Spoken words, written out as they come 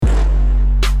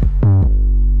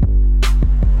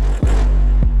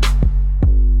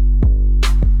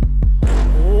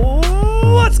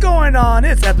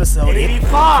It's episode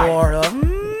 85 of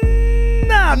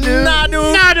Nah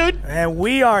Dude. And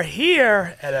we are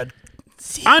here at a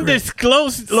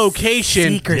undisclosed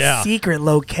location. Secret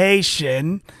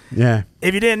location. Yeah.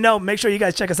 If you didn't know, make sure you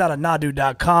guys check us out at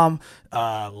nahdude.com.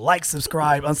 Like,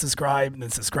 subscribe, unsubscribe, and then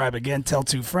subscribe again. Tell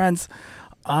 2 friends.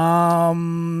 Oh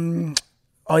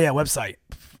yeah, website.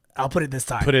 I'll put it this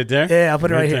time. Put it there? Yeah, I'll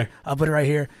put it right there. here. I'll put it right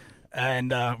here.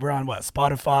 And we're on what?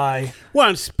 Spotify. We're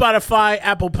on Spotify,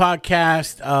 Apple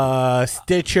Podcast,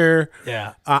 Stitcher,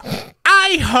 Yeah.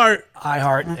 iHeart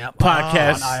Yep.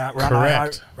 Podcast.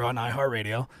 Correct. We're on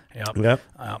iHeartRadio. Yep. Yep.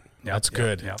 That's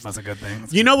good. Yep. That's a good thing.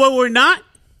 You know what we're not?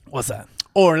 What's that?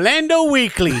 Orlando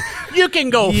Weekly. You can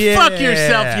go fuck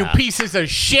yourself, you pieces of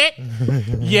shit.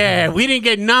 Yeah, we didn't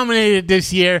get nominated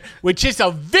this year, which is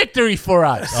a victory for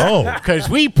us. Oh. Because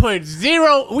we put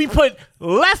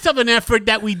less of an effort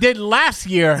that we did last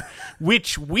year,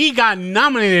 which we got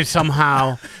nominated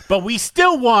somehow, but we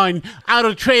still won out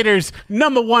of Trader's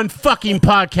 #1 fucking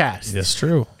podcast. That's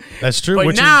true. That's true.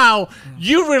 But now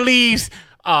you release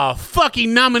a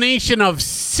fucking nomination of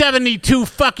 72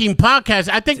 fucking podcasts.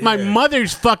 I think my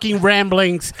mother's fucking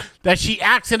ramblings that she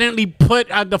accidentally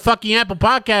put on the fucking Apple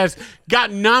Podcast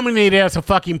got nominated as a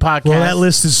fucking podcast. Well, that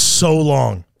list is so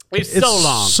long. It's so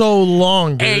long. So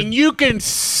long, dude. And you can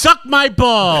suck my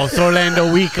balls,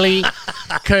 Orlando Weekly,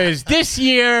 because this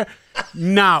year,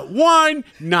 not 1,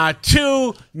 not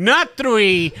 2, not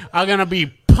 3 are going to be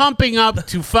pumping up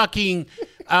to fucking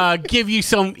give you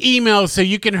some emails so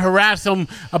you can harass them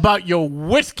about your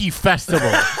whiskey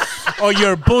festival or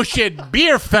your bullshit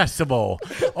beer festival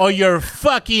or your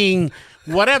fucking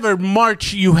whatever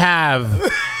march you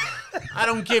have. I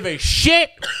don't give a shit.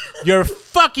 Your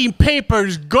fucking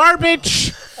paper's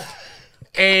garbage.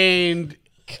 And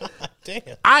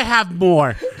I have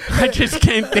more. I just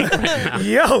can't think right now.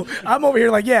 Yo, I'm over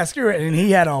here like, yeah, screw it. And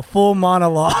he had a full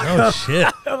monologue. Oh,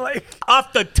 shit. Like,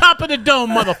 Off the top of the dome,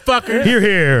 motherfucker.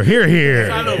 Here.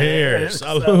 Salud. Here.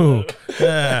 Salud.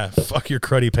 Yeah, fuck your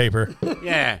cruddy paper.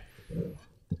 Yeah.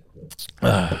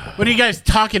 What are you guys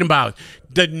talking about?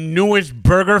 The newest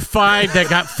Burger 5 that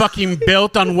got fucking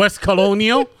built on West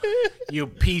Colonial? You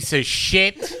piece of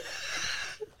shit.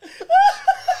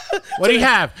 What do you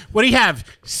have?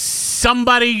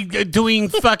 Somebody doing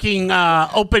fucking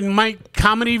open mic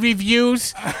comedy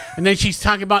reviews, and then she's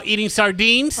talking about eating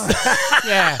sardines?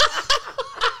 Yeah.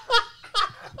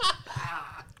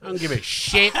 I don't give a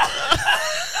shit.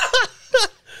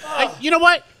 You know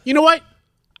what?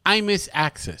 I miss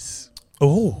Access.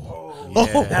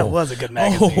 that was a good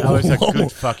magazine. That was a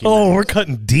good fucking Oh, we're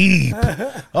cutting deep.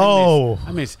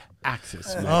 I miss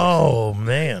Access, man. Oh,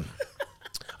 man.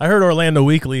 I heard Orlando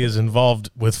Weekly is involved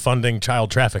with funding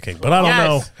child trafficking, but I don't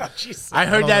know. I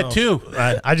heard that too.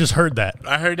 I just heard that.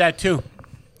 I heard that too.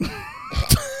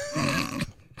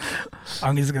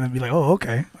 I'm just going to be like, oh,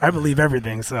 okay. I believe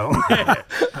everything, so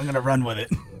I'm going to run with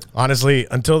it. Honestly,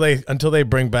 until they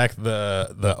bring back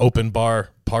the open bar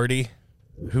party,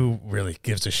 who really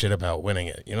gives a shit about winning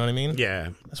it? You know what I mean? Yeah.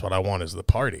 That's what I want is the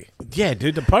party. Yeah,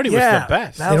 dude, the party was the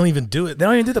best. They don't even do it. They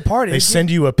don't even do the party. They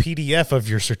send you a PDF of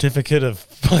your certificate of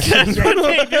fucking.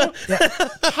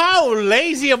 How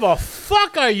lazy of a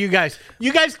fuck are you guys?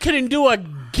 You guys couldn't do a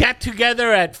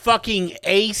get-together at fucking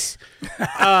Ace?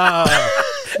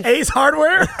 Ace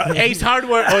Hardware? Ace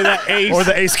Hardware or the Ace... Or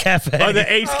the Ace Cafe. Or the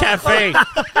Ace Cafe.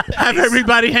 Have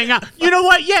everybody hang out. You know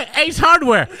what? Yeah, Ace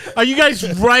Hardware. Are you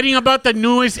guys writing about the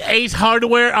newest Ace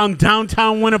Hardware on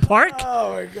downtown Winter Park?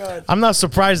 Oh, my God. I'm not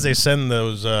surprised they send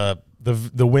those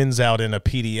the wins out in a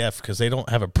PDF because they don't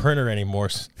have a printer anymore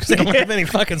because they don't have any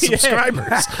fucking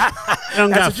subscribers. They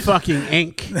don't got fucking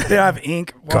ink. They have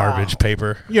ink. Wow. Garbage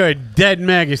paper. You're a dead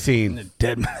magazine.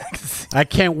 Dead magazine. I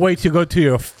can't wait to go to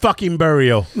your fucking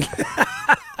burial.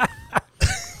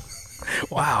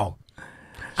 Wow.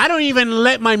 I don't even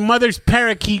let my mother's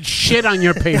parakeet shit on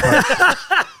your paper.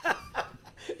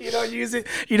 You don't use it.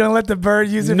 You don't let the bird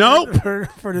use it. Nope.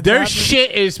 For the Their top?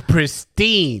 shit is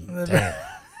pristine.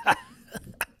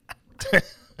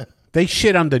 They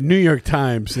shit on the New York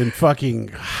Times and fucking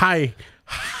high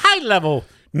level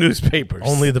newspapers.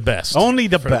 Only the best. Only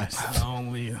the best.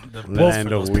 Only the Orlando best for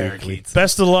those Weekly. parakeets.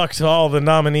 Best of luck to all the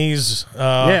nominees.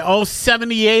 Yeah, all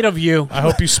 78 of you. I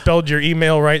hope you spelled your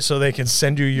email right so they can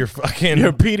send you your fucking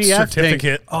Your PDF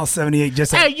certificate. All 78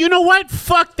 just Hey, you know what?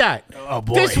 Fuck that. Oh,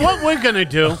 boy. This is what we're going to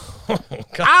do.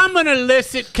 I'm going to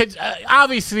list it because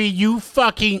obviously you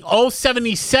fucking all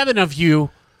 77 of you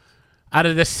out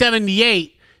of the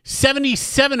 78,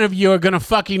 77 of you are going to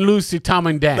fucking lose to Tom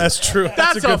and Dan. That's true.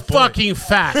 That's a good point. fucking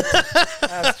fact.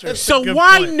 That's true. So good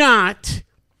why point. not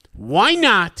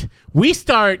we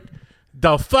start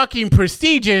the fucking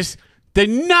prestigious the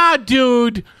Nah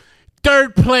Dude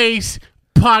third place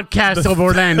podcast of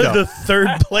Orlando. The third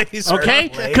place. Okay?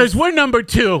 Because we're number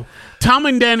 2. Tom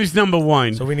and Dan is number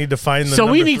 1. So we need to find the So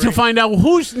we number need to 3. find out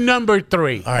who's number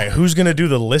 3. All right, who's going to do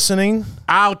the listening?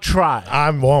 I'll try. I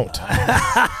won't.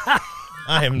 I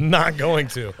am not going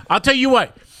to. I'll tell you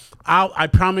what. I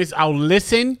promise I'll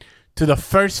listen to the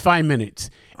first 5 minutes.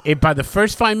 If by the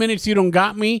first 5 minutes you don't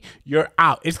got me, you're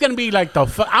out. It's going to be like I'm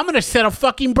going to set a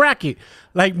fucking bracket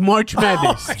like March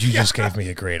Madness. You just gave me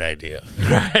a great idea.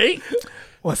 Right?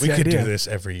 What's We the could idea? do this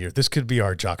every year. This could be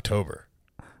our Jocktober.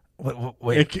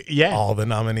 Wait. Yeah. All the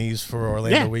nominees for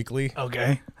Orlando Yeah. Weekly.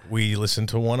 Okay. We listen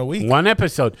to one a week. One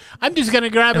episode. I'm just going to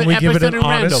grab And an we give it episode an at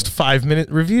random. honest 5-minute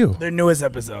review. Their newest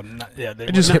episode. I I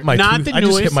just hit my Not tooth. the I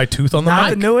just hit newest. my tooth on the Not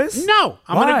mic. the newest? No.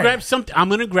 I'm going to Why? grab something. I'm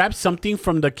going to grab something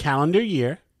from the calendar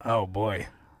year Oh, boy.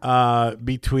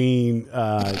 between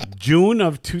June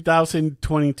of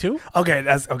 2022 Okay,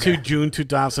 that's okay. to June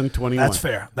 2021. That's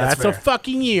fair. That's a fair.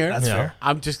 fucking year. That's Yeah. fair.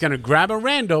 I'm just going to grab a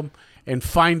random and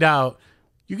find out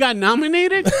you got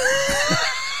nominated?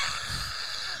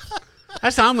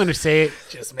 That's how I'm going to say it.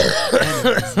 Just make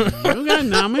You got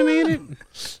nominated?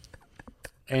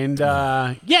 And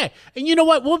yeah, and you know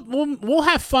what? We'll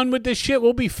have fun with this shit.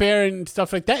 We'll be fair and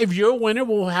stuff like that. If you're a winner,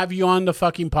 we'll have you on the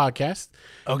fucking podcast.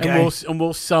 Okay. And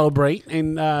we'll celebrate,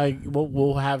 and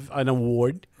we'll have an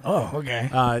award Oh, okay.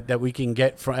 that we can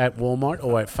get at Walmart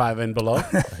or at 5 and Below.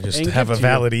 Just and have give a to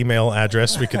valid email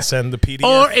address. We could send the PDF. you.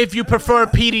 Or if you prefer a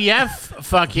PDF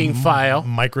fucking file,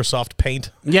 Microsoft Paint.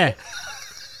 yeah.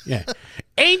 Yeah.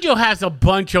 Angel has a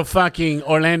bunch of fucking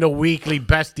Orlando Weekly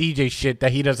best DJ shit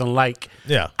that he doesn't like.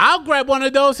 Yeah. I'll grab one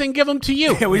of those and give them to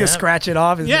you. Yeah, we just scratch it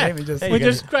off. His Yeah. name and just, We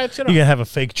just scratch it You off. can have a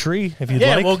fake tree if you'd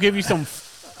Yeah, like. we'll give you some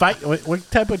fight. What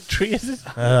type of tree is this?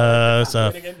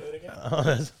 So,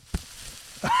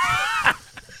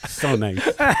 So nice.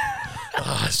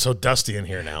 it's so dusty in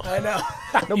here now. I know.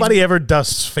 Nobody ever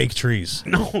dusts fake trees.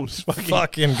 No, it's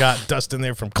Fucking got dust in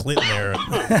there from Clinton era.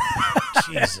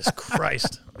 Jesus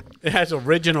Christ. it has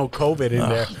original COVID in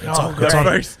there. Oh,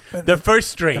 The great. first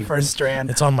strain. First strand.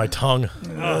 It's on my tongue.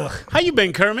 How you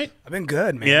been, Kermit? I've been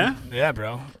good, man. Yeah? Yeah,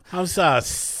 bro. How's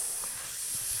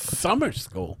summer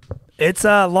school? It's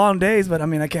long days, but I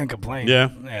mean, I can't complain. Yeah.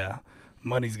 Yeah.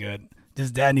 Money's good.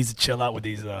 Just dad needs to chill out with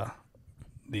these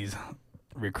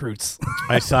recruits.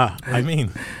 I saw. I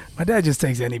mean, My dad just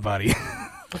takes anybody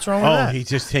what's wrong with Oh, that? he's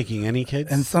just taking any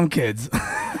kids? and some kids.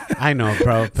 I know,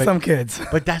 bro. But, Some kids.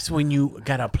 but that's when you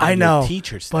gotta apply I know. your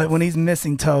teacher stuff. But when he's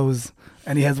missing toes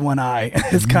and he has one eye,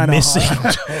 it's kind of Missing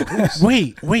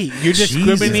wait, you're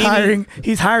discriminating.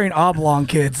 He's hiring oblong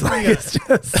kids. Like it's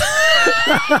just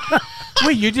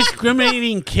Wait, you're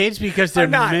discriminating kids because they're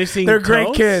not. missing. They're great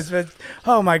toes? kids, but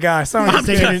oh my gosh, some of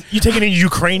these kids, you taking in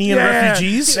Ukrainian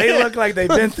refugees? They look like they've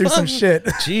been through some shit.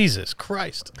 Jesus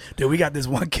Christ. Dude, we got this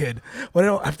one kid.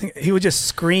 I think he would just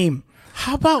scream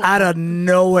How about out of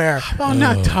nowhere.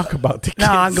 not talk about the kids?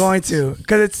 No, I'm going to,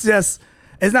 because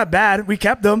it's not bad. We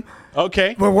kept them.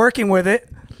 Okay. We're working with it.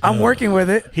 I'm working with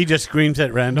it. He just screams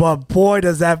at random. But boy,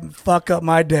 does that fuck up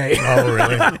my day. Oh,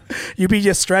 really? You be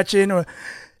just stretching or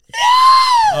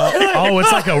Oh,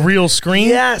 it's like a real scream?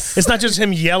 Yes. It's not just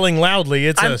him yelling loudly.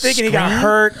 It's I'm a thinking he scream? got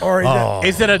hurt or Oh.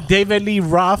 Is it a David Lee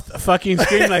Roth fucking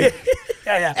scream like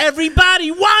yeah. everybody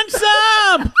wants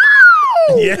some?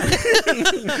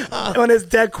 Yeah. When it's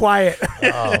dead quiet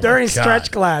during God.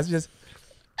 stretch class, just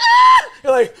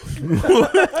you're like,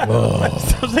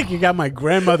 Sounds like you got my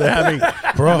grandmother having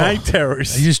Bro. night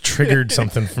terrors. You just triggered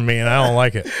something for me, and I don't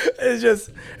like it. it's just.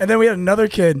 And then we had another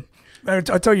kid. I'll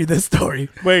tell you this story.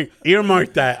 Wait,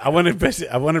 earmark that. I want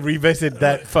to revisit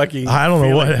that fucking. I don't know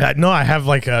feeling. what. No, I have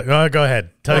like a. Go ahead.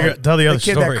 Tell the other The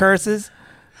kid story. that curses.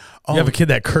 You have a kid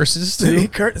that curses He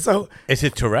too? so Is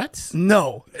it Tourette's?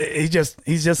 no, he's just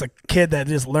a kid that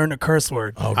just learned a curse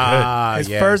word. Oh, good.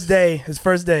 His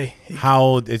first day, How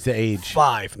old is the age?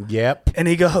 5. Yep. And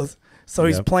he goes, so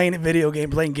he's Yep. playing a video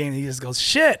game, playing games. He just goes,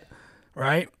 shit,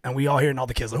 right? And we all hear, and all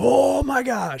the kids like, oh my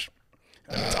gosh.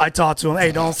 I talk to him,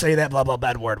 hey, don't say that, blah, blah,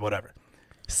 bad word, whatever.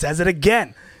 Says it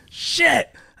again,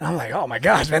 shit. And I'm like, oh my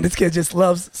gosh, man, this kid just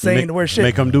loves saying the word shit.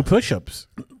 Make them do push-ups.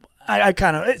 I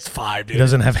kind of, it's 5, dude. He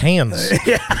doesn't have hands.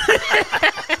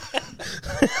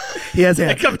 He has hands.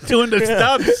 Make them doing the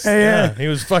stubs. Yeah. He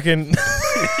was fucking.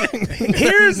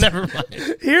 Here's Never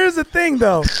mind. here's the thing,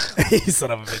 though. You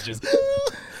son of a bitches.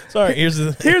 Sorry. Here's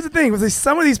the. Here's the thing. Was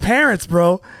some of these parents,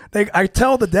 bro, I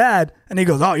tell the dad, and he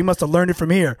goes, oh, you must have learned it from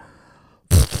here.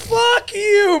 Fuck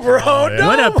you, bro. yeah. No.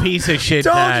 What a piece of shit.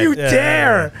 Don't that. you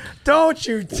dare. Don't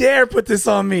you dare put this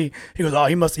on me. He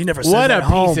goes, he never says What that a at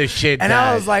home. piece of shit, And I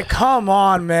Dad. was like, come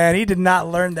on, man. He did not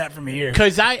learn that from here.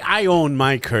 Because I own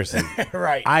my cursing.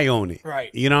 Right. I own it.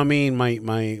 Right. You know what I mean?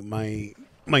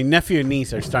 My nephew and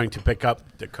niece are starting to pick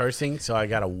up the cursing, so I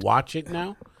gotta watch it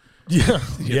now. Yeah.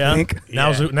 think?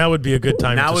 Now would be a good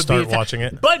time to would start be a watching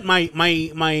it. But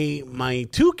my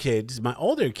two kids, my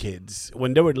older kids,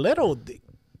 when they were little,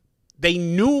 they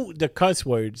knew the cuss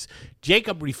words.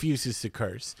 Jacob refuses to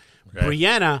curse. Okay.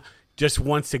 Brianna just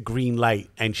wants a green light,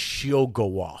 and she'll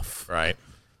go off. Right.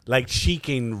 Like she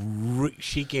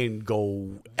can go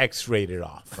X-rated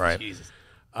off. Right. Jesus.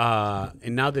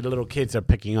 And now the little kids are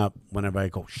picking up whenever I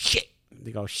go shit.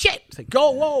 They go shit. It's like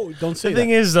go whoa. Don't say The that. thing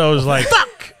is, though, is like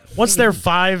Fuck. once they're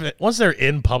 5, once they're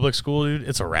in public school, dude,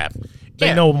 it's a wrap. They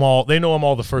Yeah. know them all. They know them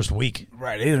all the first week.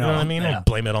 Right. You know, You know what I mean? Yeah. Don't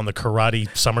blame it on the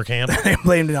karate summer camp. They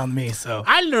blamed it on me, so.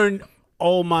 I learned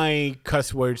all my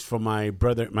cuss words from my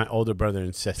older brother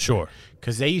and sister. Sure.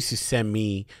 Because they used to send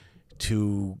me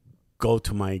to go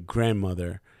to my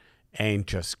grandmother and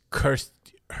just curse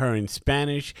her in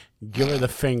Spanish, give her the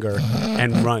finger,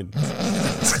 and run.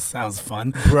 Sounds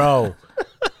fun. Bro,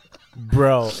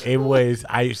 it was,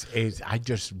 I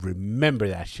just remember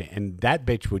that shit. And that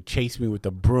bitch would chase me with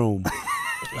a broom.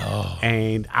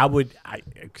 And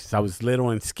because I was little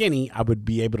and skinny, I would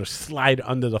be able to slide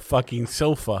under the fucking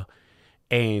sofa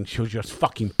and she'll just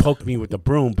fucking poke me with the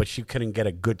broom, but she couldn't get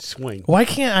a good swing. Why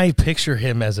can't I picture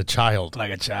him as a child?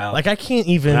 Like a child. Like I can't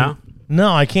even. No?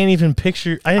 No, I can't even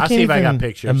picture. I I'll can't see if even I got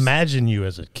pictures. imagine you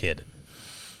as a kid.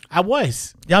 I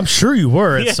was. Yeah, I'm sure you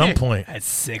were at Yeah. some point. At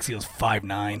 6, he was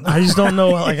 5'9". I just don't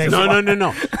know. Like,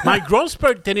 No. My growth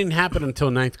spurt didn't happen until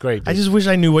 9th grade. I just wish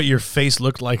I knew what your face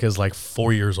looked like as like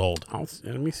 4 years old.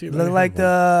 Let me see. if I Look have like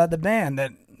one. the band,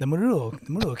 the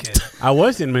Menudo kid. I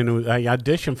was in Menudo. I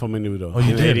auditioned for Menudo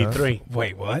you in did, huh? 83.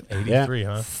 Wait, what? 83,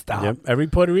 huh? Stop. Yep. Every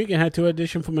Puerto Rican had to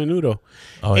audition for Menudo.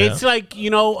 Oh, yeah? It's like,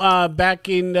 back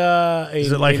in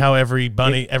Is it like how every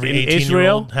bunny, every in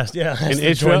 18-year-old has, has in to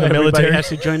Israel, join the everybody military? has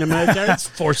to join the military?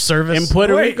 Forced service. In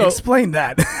Puerto Wait, Rico, explain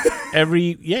that.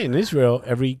 in Israel,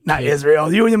 every Not kid-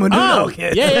 Israel. You and the Menudo Oh,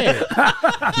 kid. yeah.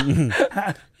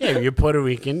 Yeah, you're Puerto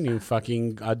Rican. You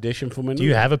fucking audition for Menudo. Do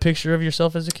you have a picture of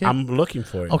yourself as a kid? I'm looking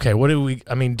for it. Okay, what do we?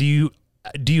 I mean, do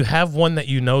you have one that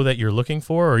you know that you're looking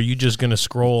for, or are you just gonna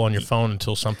scroll on your phone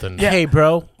until something? Yeah. Hey,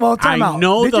 bro. Well, time I out.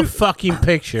 know Did the you- fucking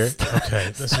picture.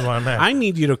 Okay, this is what I'm at. I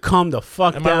need you to calm the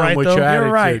fuck Am I down right, with though? your You're attitude.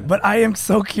 You're right, but I am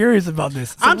so curious about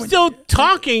this. So I'm when- still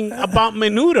talking about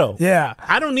Menudo. Yeah.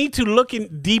 I don't need to look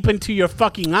deep into your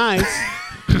fucking eyes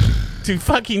to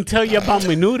fucking tell you about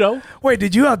Menudo. Wait,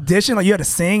 did you audition? Like you had to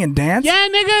sing and dance? Yeah,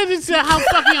 nigga, this is how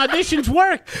fucking auditions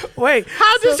work. Wait.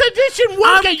 How does audition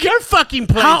work at your fucking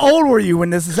place? How old were you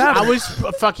when this is happening? I was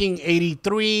fucking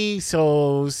 83,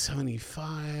 so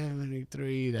 75,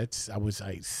 83. I was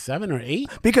like 7 or 8.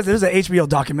 Because there's an HBO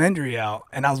documentary out,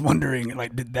 and I was wondering,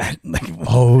 like, did that, like,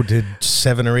 Oh, did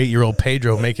 7 or 8-year-old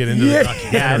Pedro make it into Yeah. the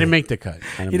documentary? Yeah, I didn't make the cut.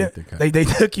 you know, they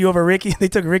took you over Ricky? They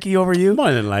took Ricky over you?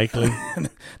 More than likely.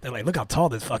 They're like, look how tall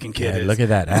this fucking kid Yeah, is. look at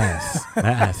that ass. That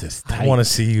ass is tight. I want to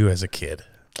see you as a kid.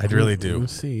 I really do. We'll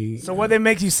see. So what they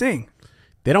make you sing?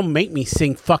 They don't make me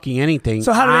sing fucking anything.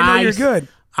 So how do they know you're good?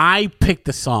 I pick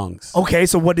the songs. Okay,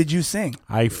 so what did you sing?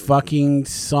 I fucking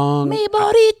sung.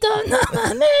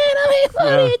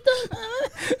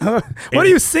 What do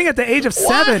you sing at the age of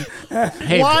 7?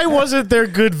 Hey, Why wasn't there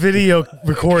good video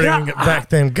recording back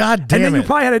then? God damn And then it. you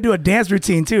probably had to do a dance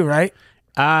routine too, right?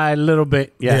 a little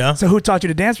bit. Yeah. yeah. So who taught you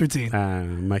the dance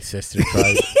routine? My sister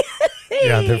tried.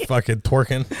 Yeah, they're fucking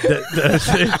twerking.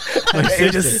 My At the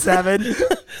age of sister, 7?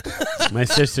 my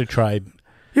sister tried.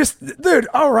 Dude,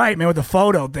 all right, man, with the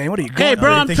photo thing. What are you going Hey,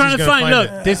 bro, you I'm think trying she's to gonna find. find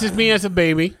Look, it? this is me as a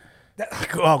baby.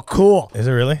 Oh, cool. Is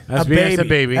it really? That's me as a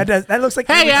baby. That looks like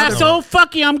Hey, every other- asshole,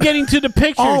 fucking, I'm getting to the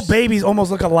pictures. All babies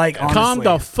almost look alike, honestly. Calm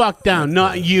the fuck down.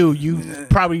 Not you. You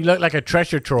probably look like a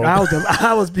treasure trove.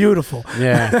 I was beautiful.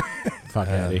 Yeah. Fuck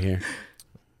out of here.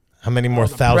 How many more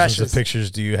the thousands precious. of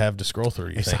pictures do you have to scroll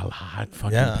through? You It's think? a lot.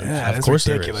 Fucking Yeah, pictures. Yeah, of that's course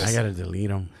ridiculous. I gotta delete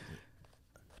them.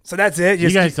 So that's it.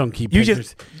 You guys don't keep you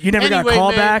pictures. you never got a Anyway, call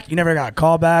man. back. You never got a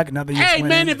call back. Nothing. You Hey, just went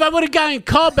man, in. if I would have gotten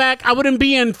called back, I wouldn't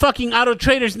be in fucking Auto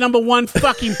Trader's #1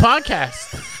 fucking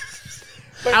podcast.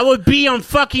 I would be on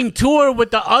fucking tour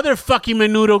with the other fucking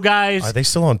Menudo guys. Are they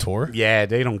still on tour? Yeah,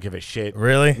 they don't give a shit.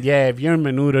 Really? Yeah, if you're in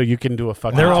Menudo, you can do a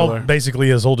fucking They're tour. all basically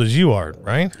as old as you are,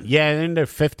 right? Yeah, they're in their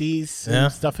 50s and Yeah.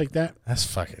 stuff like that. That's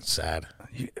fucking sad.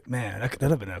 Man, that'd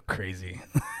have been a crazy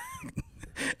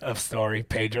of story.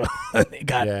 Pedro, they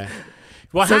got Yeah.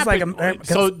 What So it's happened? like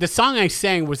So the song I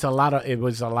sang was a lot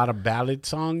of ballad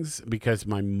songs because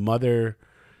my mother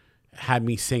had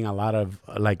me sing a lot of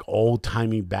like old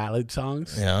timey ballad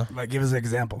songs. Yeah. Like, give us an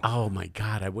example. Oh my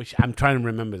god! I'm trying to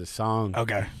remember the song.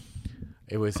 Okay.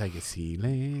 It was like a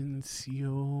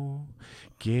silencio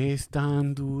que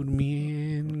están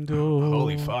durmiendo.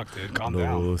 Holy fuck, dude. Calm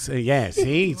down. Yeah,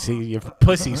 see, your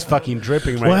pussy's fucking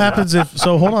dripping right What now. happens if?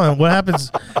 So hold on. What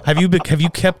happens? Have you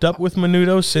kept up with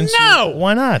Menudo since? No!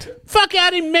 Why not? Fuck, I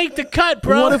didn't make the cut,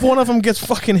 bro. What if one of them gets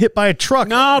fucking hit by a truck?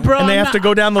 No, bro. And they I'm have to not-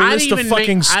 go down the I list didn't of even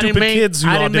fucking make- I didn't stupid make- kids who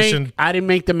I didn't make- auditioned. I didn't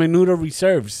make the Menudo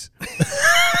reserves.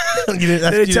 You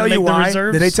didn't, Did they tell you make the why?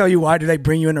 reserves? Did they tell you why? Did they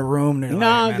bring you in a room? They're No,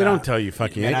 like, man, they don't tell you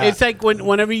fucking. man, It's like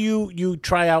whenever you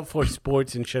try out for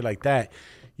sports and shit like that,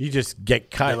 you just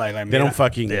get cut. They're like, they man, don't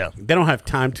fucking. Yeah. They don't have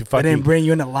time to They fucking. didn't bring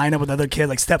you in the lineup with other kids.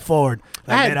 Like, step forward.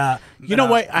 Like, I had, you know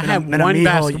what? I had one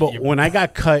basketball. When I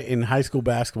got cut in high school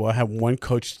basketball, I had one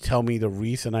coach tell me the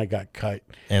reason I got cut,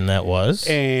 And that was.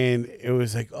 and it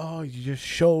was like, "Oh, you just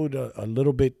showed a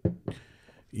little bit.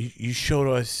 You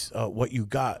showed us what you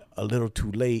got a little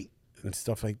too late." And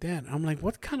stuff like that. I'm like,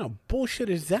 what kind of bullshit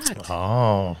is that?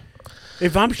 Oh.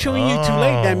 If I'm showing you too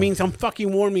late, that means I'm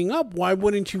fucking warming up. Why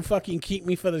wouldn't you fucking keep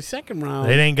me for the second round?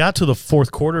 It ain't got to the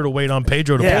fourth quarter to wait on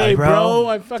Pedro to Yeah, play. Hey, bro. bro,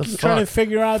 I'm fucking trying to fuck?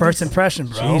 figure out First this- impression,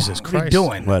 bro. Jesus What are you Christ.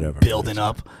 doing? Whatever. Building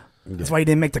up. That's why you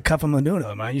didn't make the cut from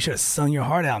Menudo, man. You should have sung your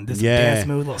heart out and did some Yeah, dance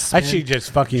move, little I spin. should just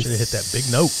fucking Should've hit that big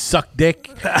note. suck dick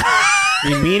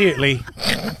immediately.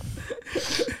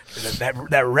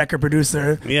 that record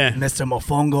producer, Yeah. Mr.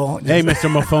 Mofongo. Hey, Mr.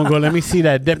 Mofongo, let me see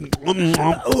that dip.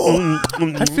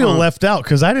 I feel left out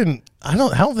because I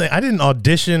didn't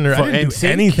audition or For I didn't do NSYNC?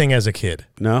 anything as a kid.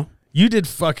 No. You did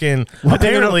fucking What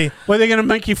apparently. are they gonna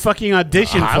make you fucking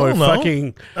audition I for? don't know.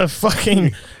 Fucking A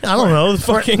fucking I don't know. The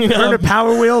fucking Remember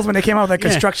Power Wheels when they came out with that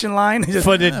Yeah. construction line? Just-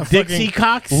 for the Dixie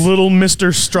Cocks? Little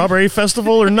Mr. Strawberry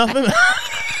Festival or nothing.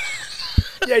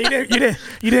 yeah,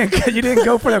 you didn't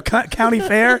go for the county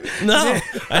fair. No,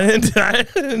 I didn't. I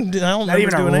don't Not remember even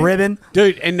doing a anything. ribbon.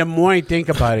 Dude, and the more I think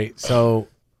about it, so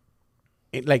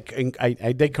I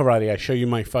did karate. I show you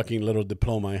my fucking little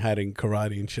diploma I had in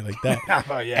karate and shit like that.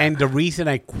 Oh, yeah. And the reason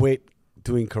I quit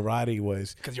doing karate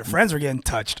was Because your friends were getting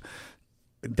touched.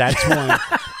 that's when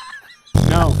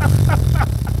no,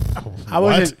 I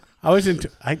wasn't. Oh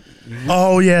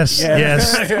yes, Yeah.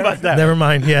 yes. About that. Never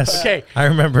mind. Yes. Okay. I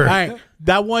remember. All right,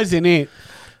 that wasn't it.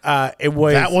 It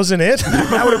was That wasn't it.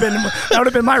 That would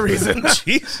have been my reason.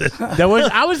 Jesus.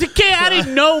 I was a kid. I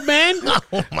didn't know, man.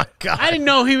 Oh my God. I didn't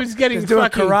know he was getting He's doing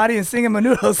fucking karate and singing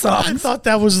Menudo I songs. thought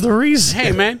that was the reason.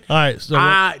 Hey, man. All right. So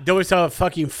There was a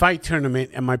fucking fight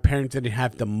tournament, and my parents didn't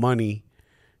have the money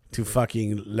to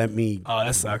fucking let me. Oh,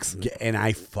 that sucks. And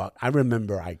I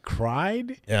remember I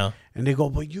cried, yeah. and they go,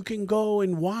 "But you can go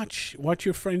and watch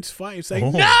your friends fight." It's like,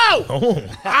 Oh. no, Oh.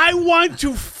 I want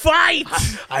to fight.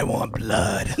 I want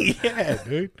blood. Yeah,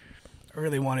 dude. I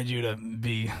really wanted you to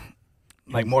be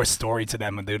like more story to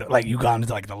them, dude. Like you got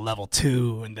into like the level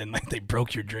 2, and then like they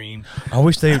broke your dream. I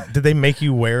wish did they make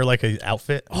you wear like an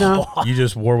outfit? No. You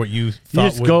just wore what you You thought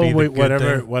just would go be the with good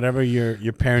thing? whatever your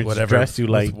parents Whatever- dressed you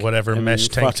like, with whatever and mesh you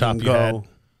tank top fucking you had.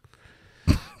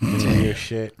 and do your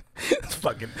shit. It's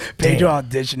fucking Pedro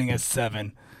auditioning at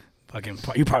 7. Fucking,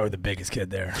 you probably were the biggest kid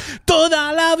there. Toda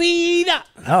la vida.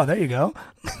 Oh, there you go.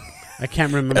 I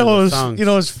can't remember You know, the what's, songs. you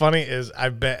know what's funny is I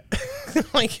bet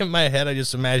like in my head I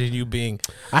just imagine you being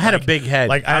I had a big head.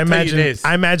 like I'll tell you this.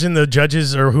 I imagine the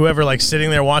judges or whoever like sitting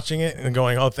there watching it and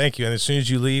going, "Oh, thank you," and as soon as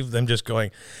you leave, them just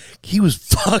going, "He was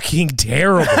fucking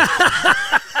terrible."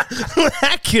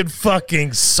 That kid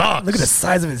fucking sucks. Look at the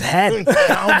size of his head.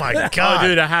 Oh my god, Oh,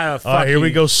 dude, I had a fucking. Here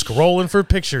we go scrolling for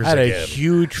pictures I had again. a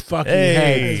huge fucking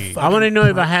Hey. head. I want to know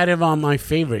if I had him on my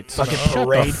favorites. Fucking Shut the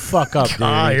parade. fuck up, dude.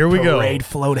 Ah, here we go. Parade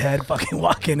float head fucking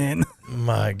walking in.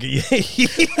 My god,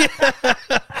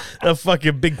 a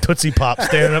fucking big Tootsie Pop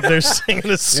standing up there singing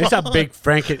a song. It's a big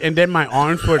Franken, and then my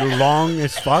arms were long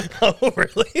as fuck. Oh,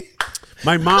 really?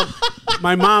 My mom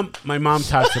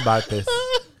talks about this.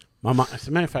 My mom, as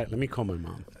a matter of fact, let me call my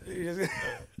mom.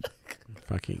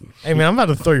 Fucking. Hey man, I'm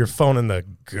about to throw your phone in the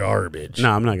garbage.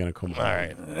 No, I'm not gonna call my mom.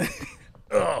 All right.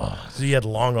 Oh, so you had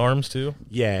long arms too?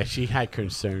 Yeah, she had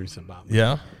concerns about me.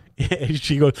 Yeah.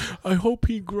 She goes, I hope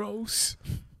he grows.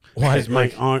 Why? Because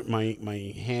my arm,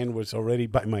 my hand was already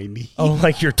by my knee. Oh,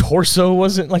 like your torso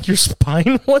wasn't, like your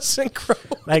spine wasn't growing.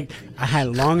 Like I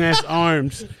had long ass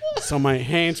arms, so my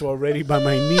hands were already by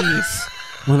my knees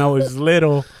when I was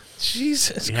little.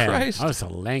 Jesus Yeah, Christ! I was a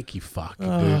lanky fuck, dude.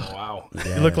 Wow.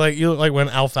 Yeah. You look like when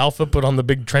Alfalfa put on the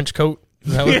big trench coat.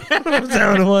 Is that what, is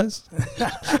that what it was?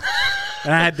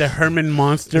 And I had the Herman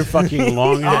Monster fucking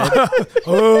long head.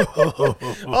 Oh,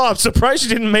 I'm surprised you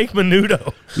didn't make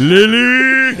Menudo.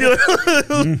 Lily.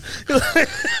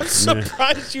 I'm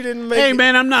surprised you didn't make Hey, it.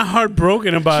 man, I'm not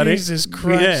heartbroken about it. Jesus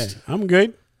Christ. Yeah, I'm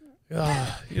good. Did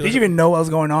you even know what was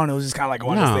going on? It was just kind of like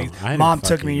one of No, those I things. didn't Mom took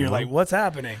fucking me. You're know. like, what's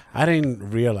happening? I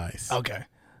didn't realize Okay.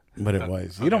 what it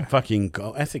was. You don't fucking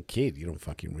go. As a kid, you don't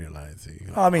fucking realize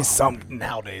it. Well, I mean, some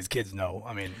nowadays kids know.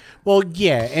 I mean, Well,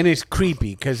 yeah, and it's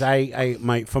creepy because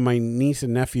for my niece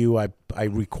and nephew, I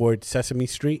record Sesame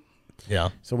Street. Yeah.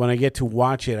 So when I get to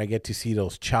watch it, I get to see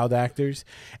those child actors.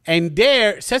 And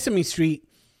there, Sesame Street,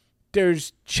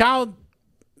 there's child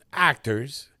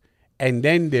actors, and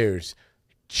then there's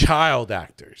child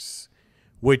actors,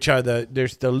 which are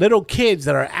there's the little kids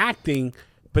that are acting,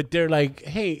 but they're like,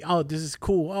 hey, oh, this is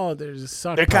cool. Oh, there's a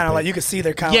sock they're kind of puppet. like, you can see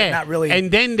they're kind of like not really. And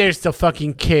then there's the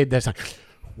fucking kid that's like,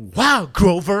 wow,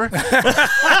 Grover,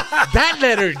 that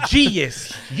letter G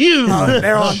is huge.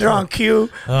 they're on cue.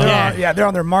 Yeah. They're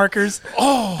on their markers.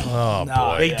 Oh, No,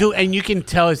 boy. They do, and you can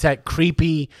tell it's that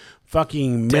creepy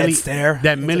fucking Dead Millie, stare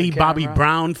that into Millie the Bobby camera.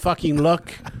 Brown fucking look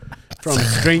from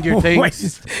Stranger Things. Wait,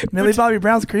 is Millie Bobby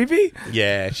Brown's creepy?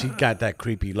 Yeah, she got that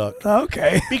creepy look.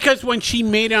 Okay. Because when she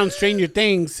made it on Stranger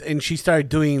Things and she started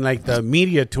doing like the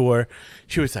media tour,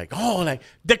 she was like, oh, like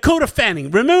Dakota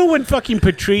Fanning. Remember when fucking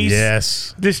Patrice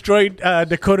Yes. destroyed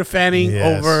Dakota Fanning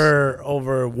Yes.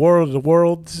 over World of the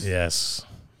Worlds? Yes.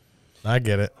 I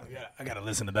get it. I gotta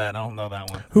listen to that. I don't know that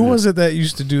one. Who was it that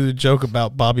used to do the joke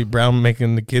about Bobby Brown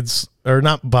making the kids, or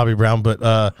not Bobby Brown, but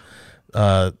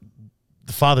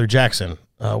Father Jackson?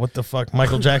 What the fuck?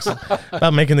 Michael Jackson?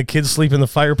 About making the kids sleep in the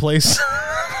fireplace?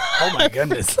 Oh my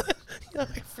goodness. I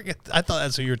forget. I thought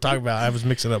that's what you were talking about. I was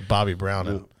mixing up Bobby Brown.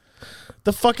 And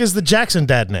the fuck is the Jackson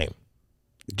dad name?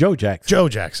 Joe Jackson. Joe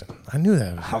Jackson. I knew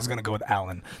that. I was gonna go with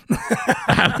Alan.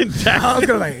 Alan Jackson. I was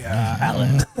gonna like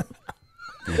Alan.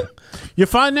 Your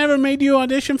father never made you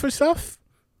audition for stuff?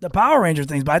 The Power Ranger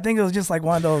things, but I think it was just like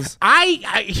one of those.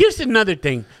 I here's another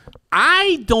thing.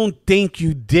 I don't think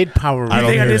you did Power I Rangers. think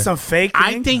I hear did it. some fake.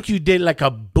 I thing. think you did like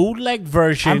a bootleg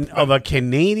version of a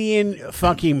Canadian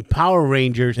fucking Power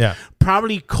Rangers. Yeah.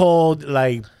 Probably called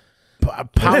like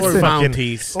Power Listen.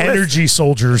 Mounties. Energy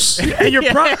soldiers. and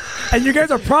and you guys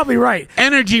are probably right.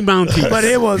 Energy Mounties. But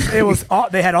it was all,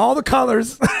 they had all the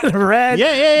colors: red,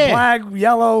 Yeah. black,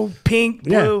 yellow, pink,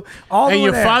 blue. All and the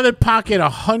your way there. father pocket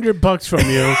 $100 from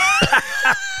you.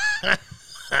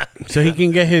 So he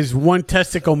can get his one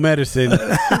testicle medicine.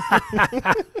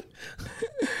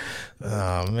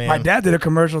 Oh, man. My dad did a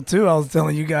commercial too. I was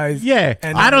telling you guys. Yeah.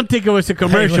 And I don't think it was a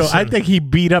commercial. listen. I think he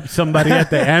beat up somebody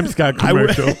at the Amscot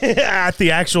commercial. At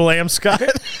the actual Amscot.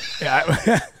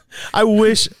 Yeah, I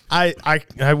wish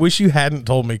I wish you hadn't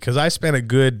told me, because I spent a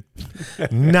good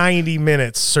 90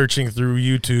 minutes searching through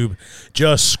YouTube,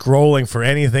 just scrolling for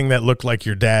anything that looked like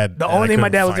your dad. the and I only thing my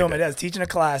couldn't dad was find doing, it. my dad's teaching a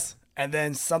class, and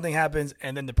then something happens,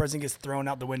 and then the person gets thrown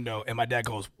out the window, and my dad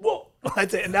goes, "Whoa!"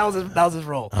 That's it, and that was his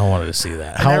role. I wanted to see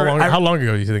that. never- How long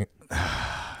ago do you think?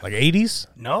 Like 80s?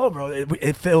 No, bro,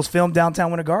 it was filmed downtown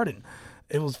Winter Garden.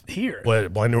 It was here. What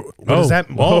Oh. is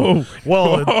that? Whoa.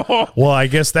 Well, I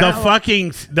guess that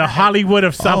The Hollywood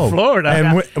of South Florida.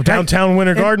 And downtown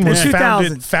Winter Garden was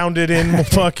 2000s. founded in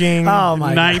fucking. Oh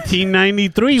my god.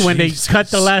 1993 when Jesus. they cut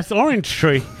the last orange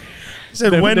tree.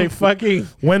 Said They when fucking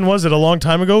when was it? A long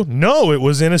time ago? No, it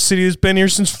was in a city that's been here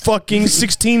since fucking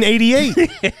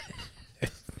 1688.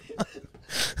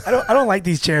 I don't like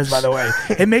these chairs, by the way.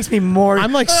 It makes me more.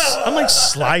 I'm like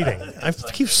sliding. I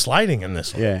keep sliding in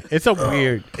this one. yeah, it's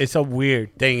a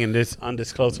weird thing in this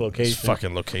undisclosed location. This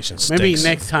fucking location Maybe stinks.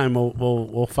 next time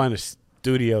we'll find a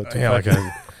studio to Yeah,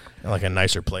 fucking, like a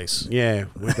nicer place. yeah,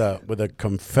 with a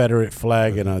Confederate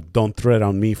flag and a "Don't Tread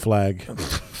on Me" flag.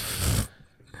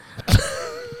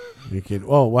 You can.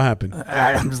 Oh, what happened?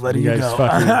 I'm just letting You you, guys go.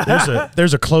 fucking.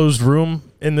 There's a closed room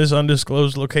in this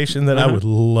undisclosed location that I would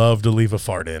love to leave a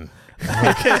fart in.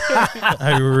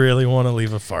 I really want to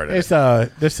leave a fart in, It's a.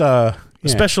 Yeah.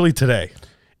 especially today.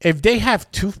 If they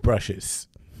have toothbrushes,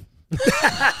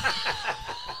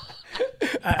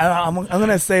 I'm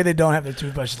gonna say they don't have their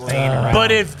toothbrush laying around.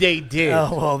 but if they did,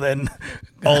 Oh well, then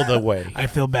all the way. I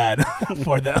feel bad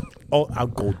for them. Oh, I'll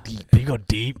go deep. You go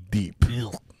deep.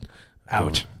 Ew.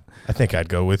 Ouch. I think I'd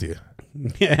go with you.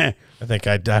 Yeah.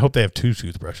 I hope they have two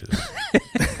toothbrushes.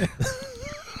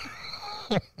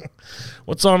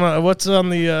 What's on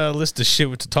the list of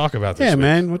shit to talk about this Yeah, week?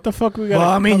 man. What the fuck we got? Well,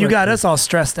 I mean, you got us all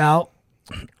stressed out.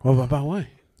 What about what?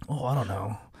 Oh, I don't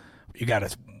know. You got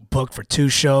us booked for 2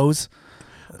 shows.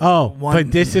 Oh,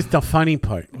 but this is the funny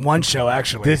part. One show,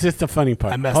 actually. This is the funny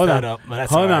part. I messed Hold that on. up, but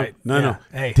that's Hold all on. right. No, Yeah. no.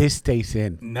 Hey. This stays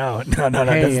in. No. Hey,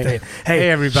 That's hey,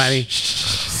 everybody.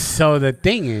 So the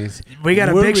thing is, we got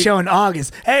a we're big show in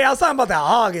August. Hey, I was talking about the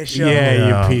August show. Yeah,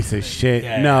 Yeah. you piece of shit.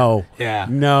 Yeah. No. Yeah.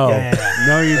 No. Yeah.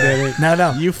 No, you didn't.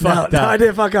 No. You fucked No, up. I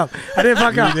didn't fuck up. I didn't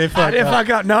fuck up. did fuck I didn't up. fuck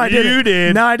up. No, I didn't. You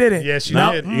did. No, I didn't. Yes, you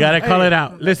No, did. you got to call it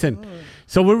out. Listen.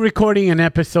 So we're recording an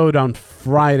episode on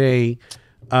Friday,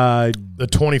 The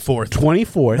 24th.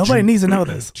 24th. Nobody needs to know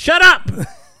this. Shut up.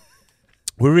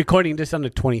 We're recording this on the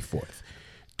 24th.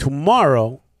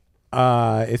 Tomorrow,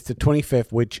 it's the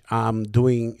 25th, which I'm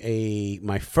doing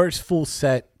my first full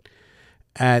set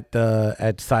at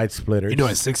Side Splitters. You're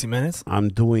doing 60 minutes? I'm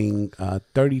doing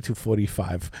 30 to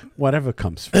 45, whatever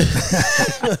comes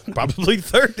first. Probably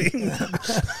 30.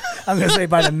 I'm going to say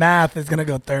by the math, it's going to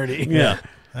go 30. Yeah.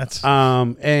 That's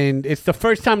And it's the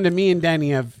first time that me and Danny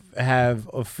have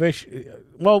official.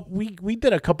 Well, we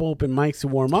did a couple open mics to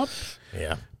warm up,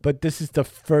 yeah. but this is the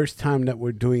first time that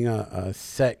we're doing a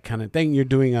set kind of thing. You're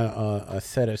doing a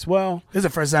set as well. This is the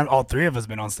first time all three of us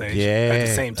been on stage Yeah. at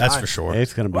the same time. That's for sure.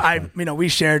 It's gonna be Well, fun. we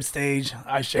shared stage.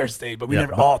 I shared stage, but we Yep.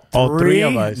 never all All three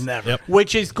of us. Never. Yep.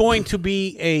 Which is going to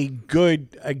be a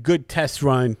good test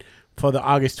run for the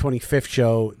August 25th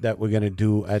show that we're gonna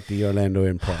do at the Orlando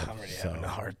Improv. I'm already having a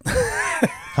heart.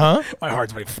 Huh? My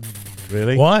heart's like.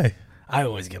 Really? Why? I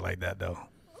always get like that though.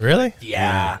 Really?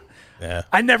 Yeah. Yeah.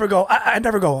 I never go. I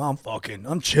never go.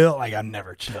 I'm chill. Like I'm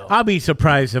never chill. I'll be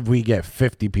surprised if we get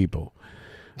 50 people.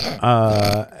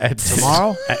 At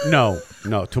Tomorrow?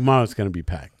 No. Tomorrow's gonna be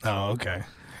packed. Oh, okay.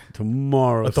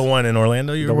 Tomorrow. But the one in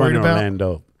Orlando you the were one worried in about?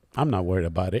 Orlando. I'm not worried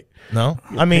about it. No?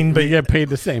 I mean, but You get paid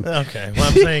the same. okay. Well,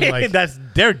 I'm saying like, That's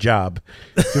their job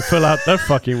to fill out their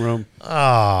fucking room.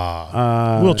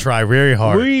 we'll try very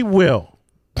hard. We will.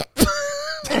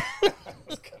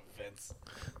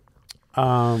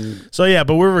 So yeah,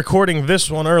 but we're recording this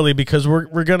one early because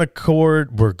we're gonna record.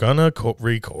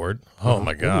 Oh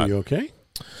my Are god, you okay?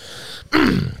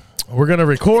 we're gonna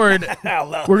record.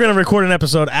 Hello. We're gonna record an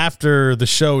episode after the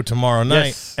show tomorrow night,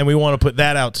 Yes. and we want to put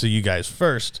that out to you guys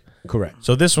first. Correct.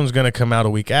 So this one's gonna come out a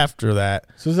week after that,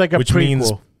 So it's like a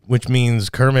prequel. which means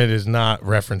Kermit is not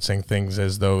referencing things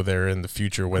as though they're in the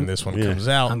future when this one Yeah. comes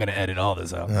out. I'm gonna edit all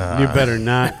this out. You better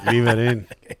not leave it in.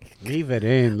 Leave it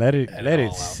in. Let it all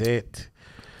out. sit.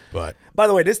 But By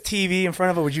the way, this TV in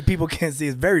front of it, which you people can't see,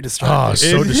 is very oh, distracting. it's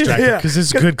so Is it? distracting Yeah. because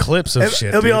it's good clips of shit.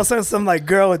 It'll be dude. all of a sudden some like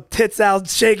girl with tits out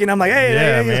shaking. I'm like, hey,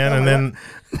 Yeah, hey, man, and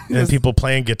then people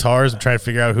playing guitars and trying to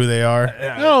figure out who they are.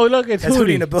 Oh, look, it's that's Hootie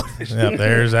Hootie. in the bush. Yeah,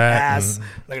 there's that. Ass, and-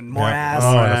 like more yeah. ass.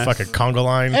 Oh, and a Ass. fucking conga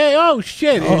line. Hey, oh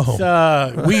shit! Oh.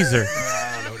 It's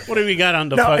Weezer. What do we got on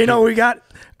the No, fucking? you know what we got,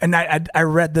 and I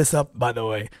read this up, by the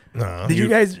way. No, Did you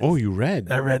guys? Oh, you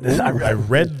read. I read this. I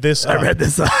read this. I read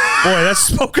this up. Boy, that's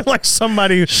spoken like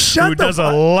somebody who Shut the does a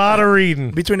fuck- lot of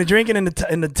reading. Between the drinking and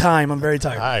the time, I'm very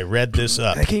tired. I read this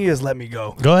up. Can you just let me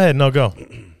go? Go ahead. No, go.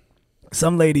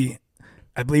 Some lady,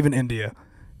 I believe in India,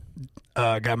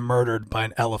 got murdered by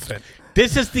an elephant.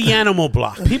 This is the animal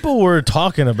block. People were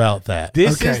talking about that.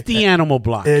 This Okay. is the animal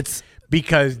block. It's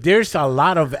because there's a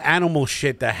lot of animal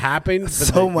shit that happened for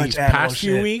So much these animal past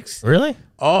few shit. weeks. Really?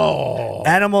 Oh,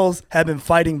 animals have been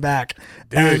fighting back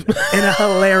and in a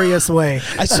hilarious way.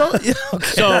 I saw.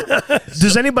 so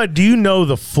Do you know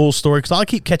the full story? Because all I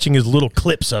keep catching is little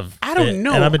clips of. I don't it,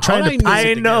 know. And I've been trying All to. I piece know- I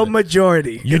it know together.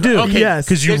 majority. You do. Okay, Yes.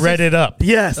 Because you This read is- it up.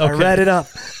 Yes, I Okay. read it up.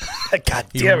 God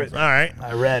damn it. All right.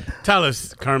 I read. tell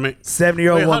us, Kermit.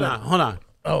 70-year-old Wait, woman. hold on.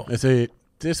 Oh. Is it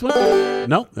this one?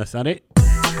 Nope, that's not it.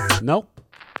 Nope.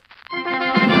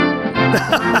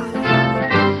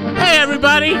 Hey,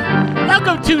 everybody.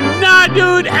 Welcome to Nah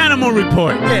Dude Animal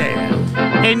Report.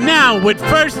 Yeah. And now, with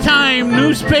first-time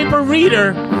newspaper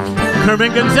reader,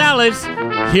 Kermit Gonzalez,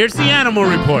 here's the Animal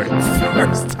Report.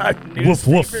 First time Woof,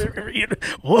 woof. newspaper.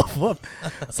 Woof, woof.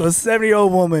 So a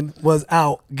 70-year-old woman was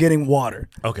out getting water.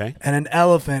 Okay. And an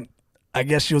elephant, I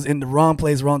guess she was in the wrong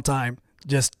place, wrong time,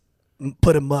 just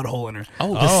put a mud hole in her.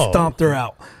 Oh. Just Oh. stomped her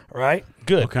out. Right?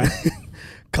 Good. Okay.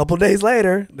 Couple days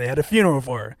later, they had a funeral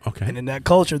for her. Okay. And in that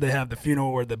culture, they have the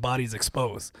funeral where the body's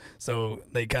exposed. So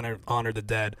they kind of honor the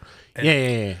dead. And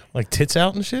Yeah. Like tits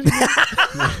out and shit.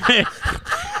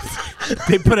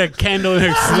 They put a candle in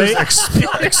her slit.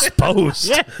 Exposed.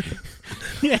 Yeah.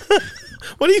 Yeah.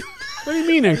 What do you? What do you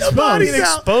mean exposed? body's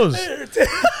Exposed.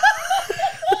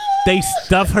 They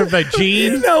stuff her You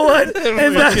vagine know what?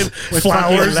 And that's, with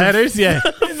Flowers fucking and- letters. Yeah.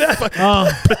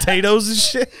 Oh, Potatoes and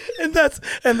shit.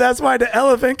 and that's why the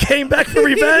elephant came back for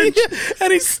revenge,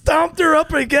 and he stomped her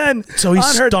up again. So he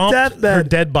on her stomped deathbed. her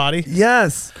dead body.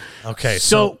 Yes. Okay.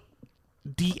 so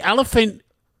the elephant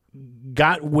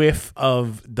got whiff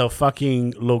of the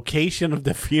fucking location of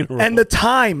the funeral. And the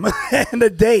time and the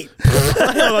date.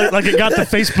 like it got the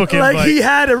Facebook invite. Like he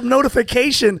had a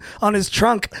notification on his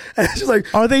trunk. And it's just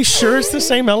like, Are they sure it's the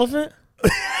same elephant?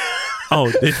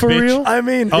 this For bitch. real? I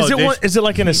mean, Oh, Is it this- one, is it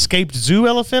like an escaped zoo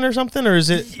elephant or something, or is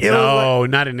it? it was like- No,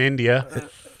 not in India.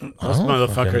 Those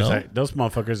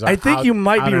motherfuckers are I think out- you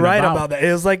might out be and right about that.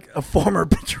 It was like a former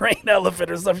trained elephant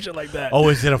or some shit like that. Oh,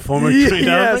 is it a former Yes. trained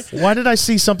elephant? Why did I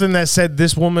see something that said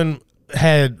this woman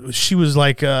she was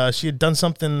like she had done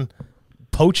something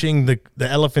poaching the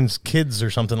elephant's kids or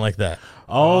something like that?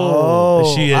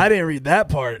 Oh, She had- I didn't read that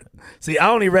part. See, I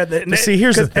only read that. See,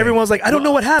 here's the 'cause thing. everyone's like, I don't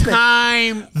know what happened.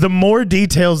 Time. The more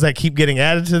details that keep getting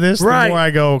added to this, Right. the more I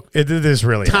go, did this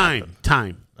really happen?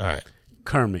 Time. All right.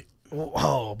 Kermit,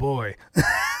 Oh boy,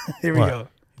 here we What? go.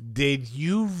 did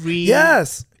you read?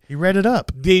 Yes, He read it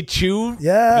up. Did you?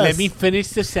 Yes. Let me finish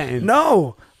the sentence.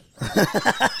 no,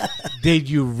 Did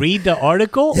you read the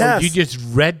article Yes. or you just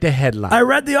read the headline? I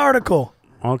read the article,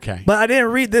 Okay. but I didn't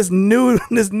read this newest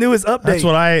update. That's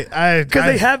what I Because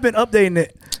they have been updating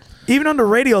it. Even on the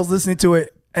radio, I was listening to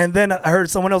it, and then I heard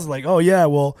someone else like, "Oh yeah,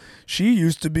 well, she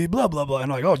used to be blah blah blah,"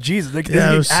 and I'm like, "Oh Jesus, they Yeah, it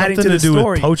keep was adding something to to the do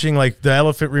story." with poaching. Like the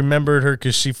elephant remembered her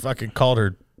because she fucking called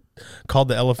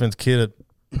the elephant's kid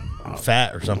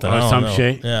fat or something. Or I don't some know.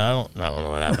 shit. Yeah, I don't know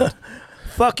what happened.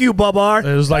 Fuck you, Babar.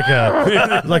 It was like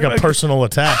a personal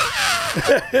attack.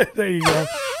 There you go.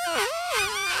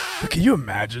 Can you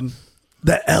imagine?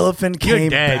 The elephant You're came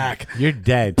dead. back, You're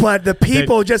dead. but the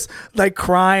people just like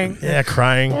crying. Yeah,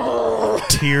 crying,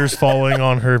 tears falling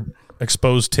on her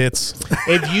exposed tits.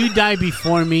 If you die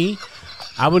before me,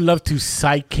 I would love to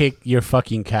sidekick your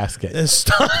fucking casket.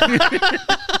 Stop.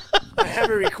 I have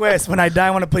a request. When I die,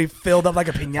 I want to be filled up like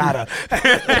a piñata.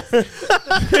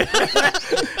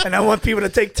 And I want people to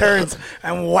take turns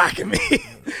and whack me,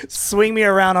 swing me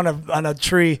around on a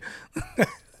tree.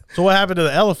 So what happened to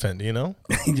the elephant? Do you know?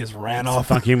 He just ran off.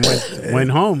 Fucking went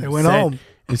home. They went home.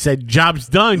 And said, "Job's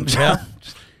done." Yeah.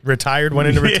 Retired, went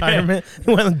into retirement.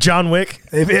 He went with John Wick.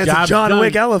 If it's a Job's John done.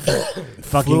 Wick elephant,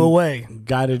 Fucking flew away.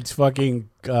 Got its fucking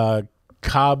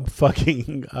cob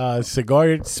fucking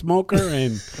cigar smoker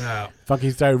and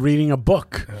fucking started reading a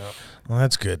book. Well,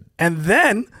 that's good. And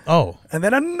then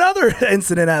another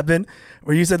incident happened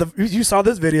where you said you saw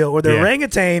this video where the Yeah.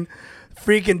 orangutan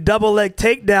freaking double leg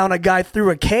takedown a guy through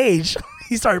a cage.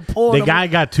 He started pulling The him. guy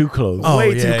got too close.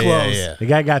 Way too close. The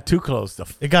guy got too close.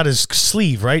 It got his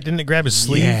sleeve, right? Didn't it grab his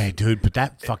sleeve? Yeah, dude. But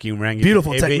that fucking orangutan.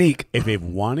 Beautiful if technique. If it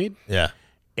wanted, Yeah.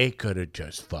 it could have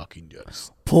just fucking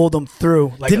just. pulled him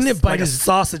through. Like Didn't it bite like a his-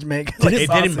 sausage make? It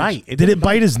didn't bite. Did it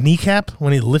bite his kneecap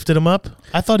when he lifted him up?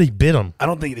 I thought he bit him. I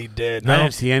don't think he did. I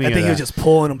didn't see any I of think he was that. just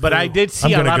pulling him. But through. I did see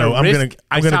I'm a gonna lot go- of I'm risk. gonna-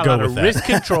 I I'm saw gonna a go lot of with that. risk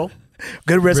control.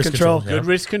 good risk Risk control. control, Good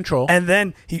risk control. And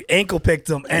then he ankle picked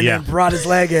him and Yeah. then brought his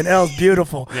leg in. That was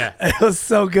beautiful. Yeah. It was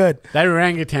so good. That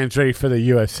orangutan's ready for the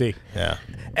UFC. Yeah.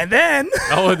 And then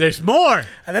Oh, there's more.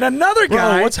 another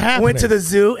guy what's happening? went to the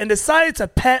zoo and decided to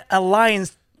pet a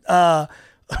lion's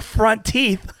front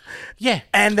teeth. Yeah.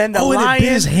 And then the Oh, and it lion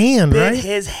bit his hand, bit right?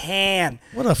 his hand.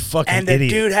 What a fucking And the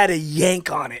idiot. dude had a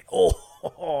yank on it.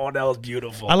 Oh, that was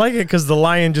beautiful. I like it because the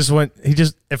lion just went.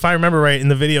 If I remember right in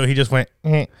the video, he just went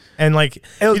and like It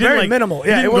was he didn't, very like- minimal. he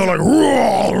Yeah, didn't it go wasn't-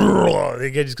 like. "Roar."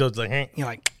 He just goes like. You know,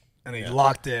 like, and he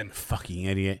locked in. Fucking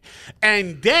idiot.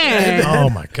 And then Oh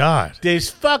my god! this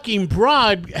fucking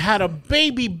broad had a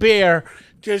baby bear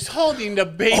just holding the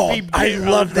baby Oh, bear. I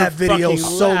love on that her video fucking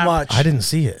so lap. much. I didn't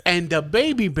see it. And the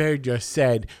baby bear just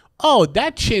said, "Oh,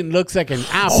 that chin looks like an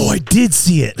apple." Oh, I did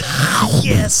see it.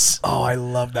 Yes. Oh, I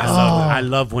love that. I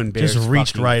love when bears Just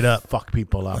reached fucking right up. fuck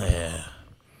people up.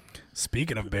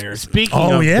 Speaking of bears, Speaking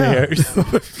Oh, of yeah. bears,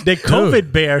 the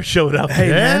COVID bear showed up. Hey,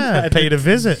 Yeah, paid a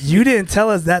visit. you didn't tell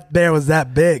us that bear was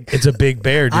that big. It's a big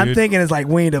bear, dude. I'm thinking it's like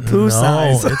Winnie the Pooh no,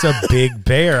 size. it's a big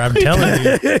bear. I'm telling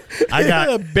you. I The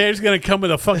got. bear's gonna come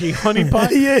with a fucking honey pot.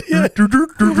 Yeah.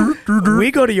 We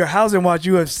go to your house and watch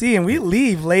UFC, and we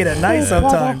leave late at night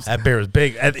sometimes. That bear was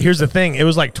big. Here's the thing. It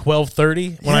was like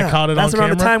 12:30 when I Yeah, caught it that's on around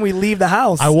camera. the time we leave the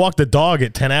house. I walked the dog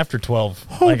at 10 after 12.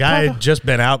 Like I had just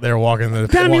been out there walking the new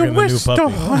puppy.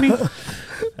 honey.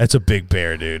 That's a big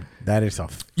bear, dude. That is a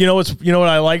You know what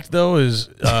I liked though is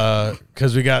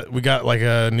because we got like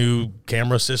a new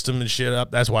camera system and shit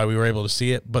up. That's why we were able to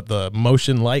see it. But the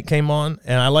motion light came on,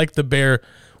 and I liked the bear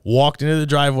walked into the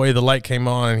driveway. The light came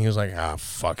on, and he was like, "Ah,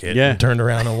 fuck it," Yeah. and turned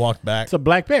around and walked back. It's a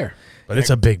black bear. But it's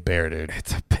a big bear, dude.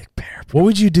 it's a big bear. What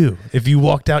would you do if you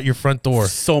walked out your front door?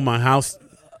 Sold my house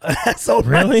So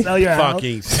Really? sell your house.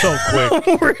 fucking so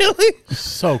quick. Really?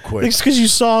 So quick. It's because you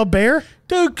saw a bear?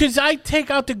 Dude, because I take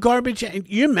out the garbage.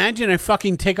 You imagine I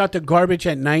fucking take out the garbage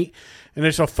at night and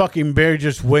there's a fucking bear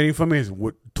just waiting for me. It's,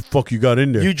 what the fuck you got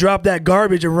in there? You drop that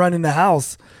garbage and run in the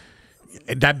house.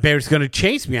 That bear's gonna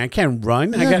chase me. I can't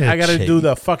run. They're not I got to gonna do chase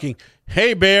the fucking,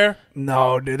 hey, bear.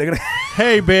 No, dude. They're gonna.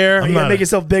 Hey, bear. Are you gonna make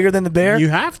yourself bigger than the bear? You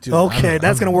have to. Okay,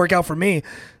 that's gonna work out for me.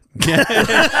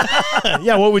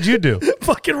 Yeah, what would you do?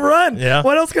 Fucking run. Yeah.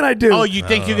 What else can I do? Oh, you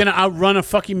think you're gonna outrun a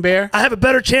fucking bear? I have a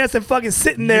better chance than fucking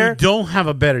sitting there. You don't have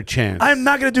a better chance. I'm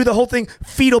not gonna do the whole thing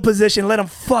fetal position. Let him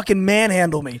fucking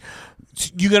manhandle me.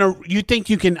 You think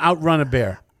you can outrun a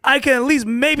bear? I can at least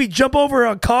maybe jump over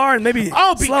a car and maybe. You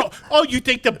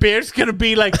think the bear's gonna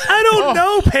be like? I don't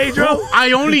know, Pedro.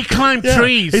 I only climb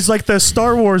trees. It's like the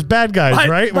Star Wars bad guys,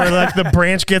 right? Where like the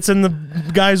branch gets in the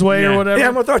guy's way or whatever. Yeah,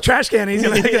 I'm gonna throw a trash can. And he's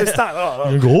gonna stop.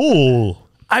 Oh. You go, "Oh."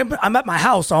 I'm at my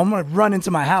house, so I'm gonna run into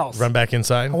my house. Run back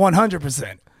inside.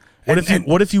 100%.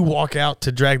 What if you walk out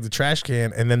to drag the trash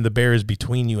can and then the bear is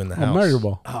between you in the house?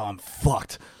 murderable. Oh, I'm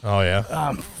fucked. Oh yeah.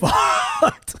 I'm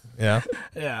fucked. Yeah.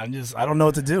 Yeah, I don't know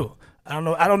what to do. I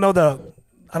don't know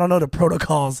the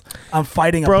protocols. I'm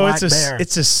fighting a Bro, black bear.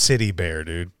 it's a city bear,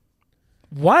 dude.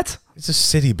 What? It's a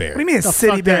city bear. What do you mean a The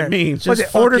city fuck bear? that means? What's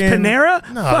Just it? Orders fucking-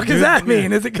 Panera? No, fuck dude. does that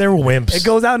mean? Is it? They're wimps. It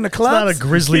goes out in the It's clubs. not a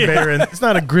grizzly bear. It's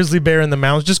not a grizzly bear in the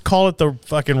mountains. Just call it the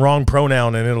fucking wrong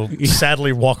pronoun and it'll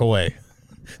sadly walk away.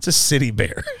 It's a city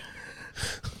bear.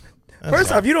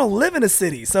 First off, you don't live in a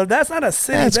city, so that's not a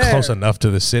city That's bear. close enough to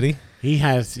the city. He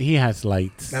has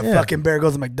lights. That Yeah. fucking bear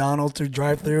goes to McDonald's through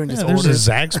drive-through and Yeah, just there's orders.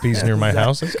 a Zaxby's near my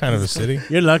house. That's kind of a city.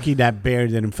 You're lucky that bear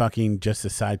didn't fucking just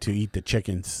decide to eat the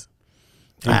chickens.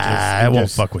 I won't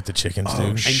fuck with the chickens,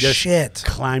 dude. Oh, just shit.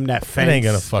 Climb that fence. It ain't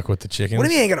gonna fuck with the chickens. What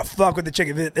do you mean ain't gonna fuck with the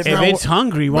chicken? If If not- it's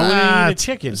hungry, why would Nah, it eat a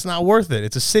chicken? It's not worth it.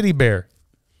 It's a city bear.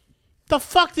 The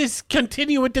fuck this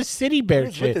continue with the city bear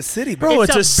with shit? the city bear. Bro, It's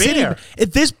it's, a a city. bear.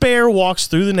 If this bear walks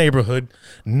through the neighborhood,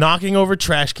 knocking over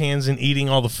trash cans and eating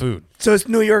all the food. So it's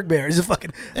New York bear. It's a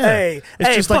fucking hey, It's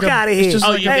hey, just fuck like a- out of it's here. just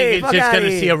Oh, like you hey, think fuck it's just outta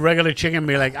gonna see here. a regular chicken and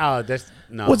be like, oh, that's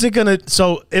no. What's it gonna?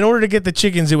 So, in order to get the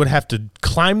chickens, it would have to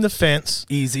climb the fence,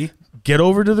 Easy, get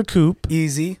over to the coop,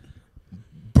 easy,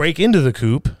 break into the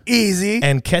coop, easy.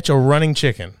 and catch a running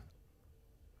chicken.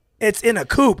 It's in a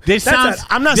coop. This That's sounds.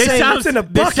 a- I'm not this saying sounds, it's in a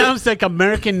This bucket. sounds like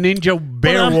American Ninja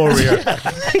Bear I'm- Warrior.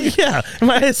 Yeah,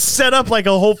 it's set up like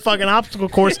a whole fucking obstacle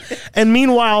course, and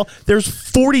meanwhile, there's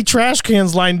 40 trash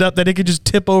cans lined up that it could just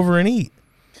tip over and eat.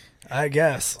 I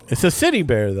guess It's a city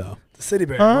bear, though. the city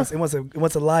bear Huh? it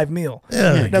wants a live meal.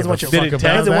 Yeah, it doesn't want your Did it fucking.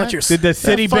 tell It doesn't that? want your. Did the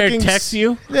city bear fucking text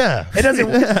you? Yeah. It doesn't.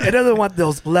 It doesn't want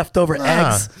those leftover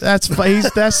eggs.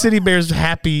 That city bear's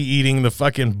happy eating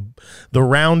the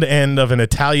round end of an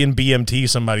Italian BMT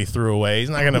somebody threw away. He's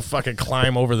not gonna fucking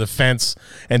climb over the fence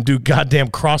and do goddamn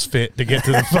CrossFit to get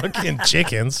to the fucking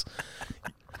chickens.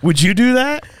 Would you do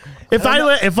that? I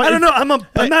don't know.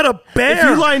 I'm not a bear. If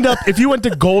you lined up, if you went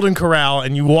to Golden Corral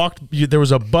and you walked, there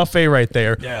was a buffet right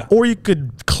there. Yeah. Or you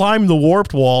could climb the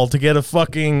warped wall to get a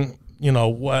fucking,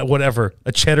 whatever,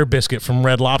 a cheddar biscuit from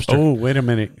Red Lobster. Oh, wait a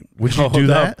minute. Would you Hold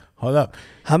do up. that? Hold up.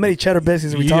 How many cheddar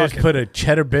biscuits are we You talking? just put a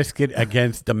cheddar biscuit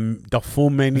against the full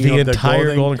menu The of the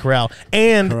entire Golden Corral. Correct.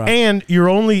 And you're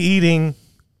only eating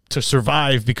to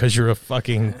survive because you're a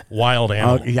fucking wild Oh,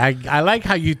 animal. I like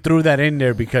how you threw that in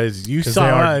there because you 'Cause saw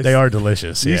us. they are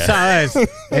delicious. You Yeah. saw us.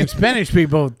 And Spanish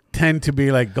people tend to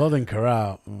be like Golden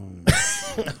Corral.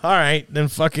 All right, then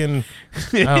fucking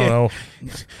I don't know.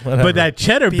 Whatever. But that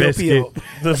cheddar Pio biscuit,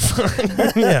 Pio.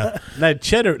 yeah. that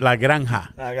cheddar, La Granja.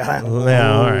 Yeah,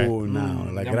 all right. Oh, no,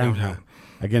 La Yum, yum, Granja. yum.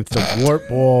 Against the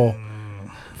warp wall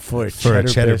for a For a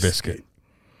cheddar biscuit. biscuit.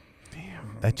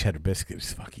 That cheddar biscuit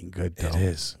is fucking good, though. It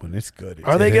is. When it's good.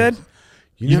 Are they It good? is.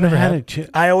 You never had had a cheddar?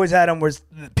 I always had them where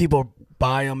people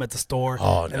buy them at the store.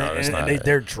 Oh, and, no, that's and not they, it.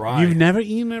 they're dry. You've never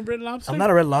eaten a Red Lobster? I'm not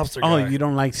a Red Lobster Oh, guy. you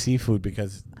don't like seafood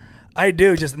because I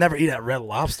do, just never eat at Red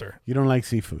Lobster. you don't like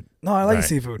seafood. No, I like Right.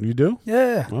 seafood. You do?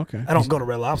 Yeah. Okay. I don't go to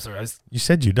Red Lobster. You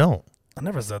said you don't. I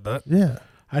never said that. Yeah.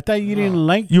 I thought you didn't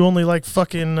like You only like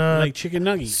fucking chicken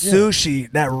nuggets.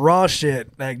 Sushi, that raw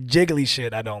shit, that jiggly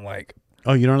shit, I don't like.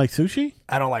 Oh, you don't like sushi?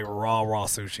 I don't like raw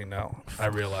sushi. No, I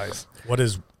realize. what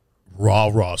is raw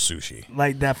sushi?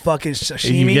 Like that fucking You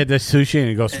sashimi. get the sushi and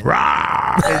it goes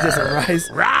rah. It's just a rice.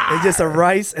 It's just a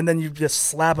rice, and then you just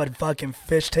slap a fucking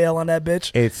fishtail on that bitch.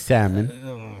 It's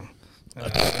salmon.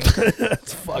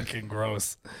 That's fucking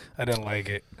gross. I didn't like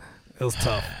it. It was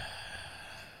tough.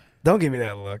 Don't give me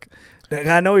that look.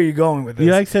 I know where you're going with this.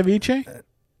 You like ceviche?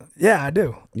 Yeah, I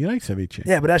do. You like ceviche?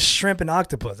 Yeah, but that's shrimp and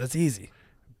octopus. That's easy.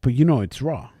 But you know it's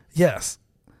raw. Yes,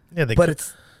 Yeah, but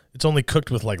it's only cooked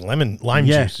with like lime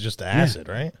Yeah. juice, just acid,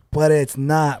 right? it's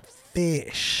not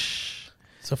fish.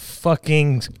 It's a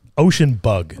fucking ocean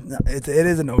bug. No, it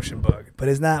is an ocean bug, but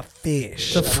it's not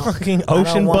fish. It's a fucking I don't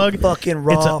ocean want bug. fucking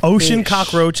raw It's an ocean fish.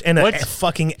 cockroach and a What's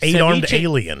fucking 8-armed ceviche?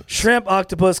 alien. Shrimp,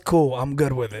 octopus, cool. I'm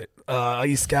good with it. I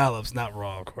eat scallops, not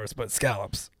raw, of course, but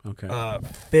scallops. Okay.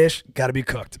 Fish, gotta be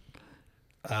cooked.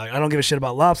 I don't give a shit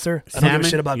about lobster. I don't give Salmon? a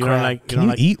shit about You crab. don't like? You Can don't you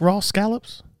like? eat raw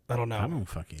scallops? I don't know. I don't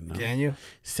fucking know. Can you?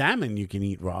 Salmon you can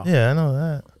eat raw. Yeah, I know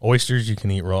that. Oysters you can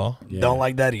eat raw. Yeah. Don't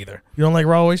like that either. You don't like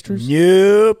raw oysters?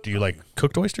 Nope. Do you like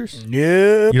cooked oysters?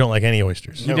 Nope. You don't like any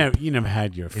oysters? You never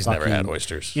had your. He's fucking, never had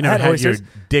oysters. You never had had oysters. your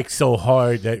dick so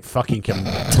hard that fucking can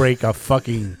break a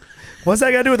fucking. What's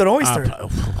that got to do with an oyster?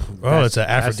 Oh, it's an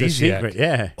That's the aphrodisiac. secret,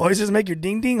 yeah. Oysters make your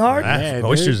ding ding hard? Yeah,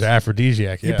 Oysters dude. are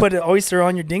aphrodisiac. Yeah. You put an oyster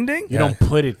on your ding ding? You don't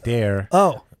put it there.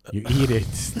 Oh. You eat it,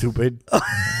 stupid.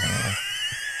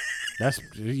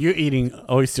 You're eating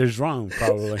oysters wrong,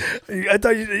 probably. I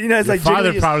thought you know, it's Your like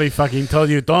father jiggly, probably fucking told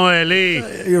you, "Don't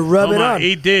Eli, you rub it on.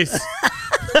 eat this."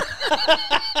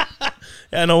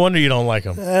 Yeah, no wonder you don't like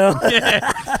them.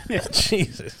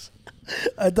 Jesus.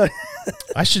 I thought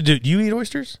I should do. You eat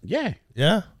oysters? Yeah.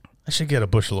 Yeah. I should get a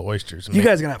bushel of oysters. and you make-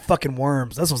 guys are gonna have fucking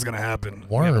worms. That's what's gonna happen.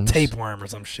 You're gonna have a Worms? tapeworm or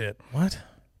some shit. What?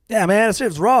 Yeah, man, it's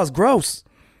just raw. It's gross.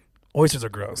 Oysters are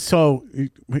gross. So,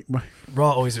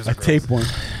 Raw oysters are a gross. tapeworm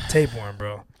Tapeworm,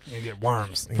 bro. You're gonna get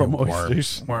worms. from Worms.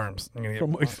 oysters. Worms. You're gonna get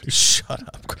From oysters. Shut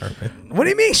up, Kermit. What do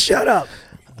you mean? Shut up.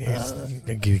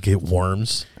 You get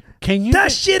worms. Can you?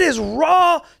 That shit is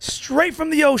raw, straight from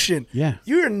the ocean. Yeah.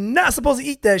 You're not supposed to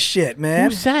eat that shit, man.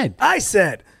 Who said? I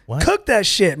said. What? Cook that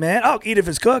shit, man. I'll eat if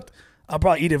it's cooked. I'll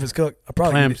probably eat if it's cooked. I'll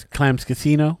probably eat it. Clams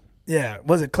Casino. Yeah.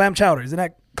 Was it clam chowder? Isn't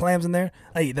that clams in there?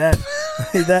 I eat that.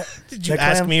 I eat that. Did you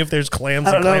ask me if there's clams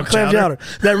I don't in know. clam chowder?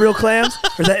 Is that real clams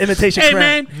or is that imitation Hey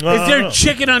crab? man, is there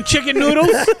chicken on chicken noodles?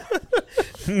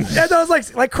 Yeah, no,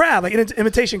 it's like crab, like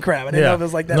imitation crab. I didn't know if it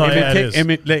was like that. No, yeah, it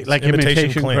is. Like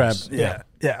imitation crab. clams.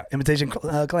 Yeah. Imitation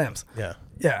clams. Yeah.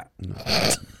 Yeah.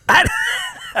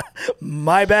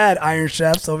 My bad, Iron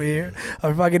Chefs over here.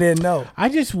 I fucking didn't know. I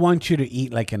just want you to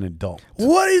eat like an adult.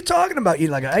 What are you talking about?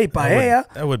 Eating like I ate paella.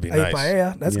 That would be I ate nice.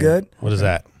 paella. That's Yeah. good. What is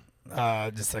that?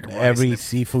 Just like rice Every and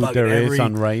seafood fucking there is every-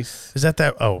 on rice. Is that?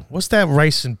 Oh, what's that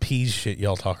rice and peas shit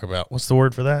y'all talk about? What's the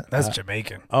word for that? That's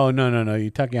Jamaican. Oh no. You're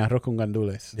talking arroz con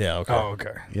gandules. Yeah. Okay. Oh,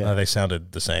 okay. Yeah. They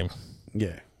sounded the same.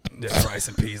 Yeah. Yeah, rice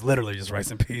and peas. Literally just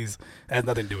rice and peas. It has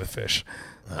nothing to do with fish.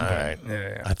 All right.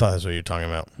 Yeah. I thought that's what you were talking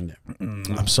about. Yeah.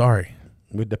 I'm sorry.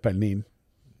 With the panin.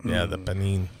 Yeah, the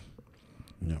panine.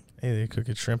 Yeah. Hey, they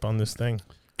cooked shrimp on this thing.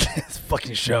 This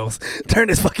fucking shows. Turn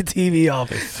this fucking TV off.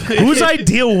 Whose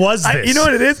idea was this? You know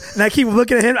what it is? And I keep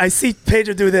looking at him. I see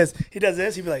Pedro do this. He does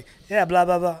this. He'd be like, yeah, blah,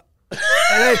 blah, blah.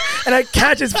 And I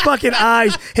catch his fucking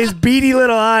eyes, his beady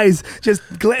little eyes,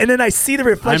 and then I see the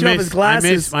reflection of his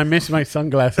glasses. I miss my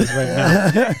sunglasses right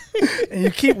now. And you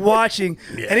keep watching.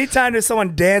 Anytime there's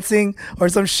someone dancing or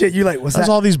some shit, you're like, what's That's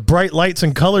that? all these bright lights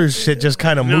and colors shit just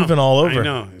kind of moving all over. I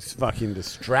know. It's fucking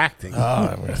distracting.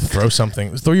 I'm gonna throw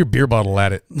something. Throw your beer bottle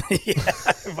at it.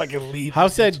 If I can leave.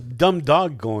 How's that dumb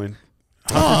dog going?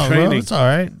 How's the Well, training? it's all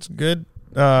right. It's good.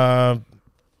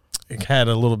 It had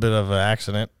a little bit of an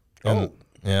accident. And,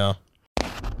 yeah.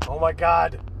 Oh my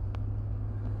God.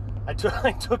 I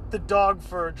took the dog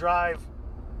for a drive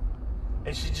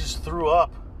and she just threw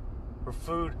up her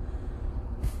food.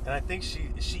 And I think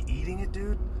is she eating it,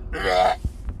 dude? I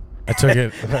took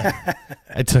it.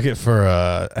 I took it for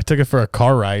a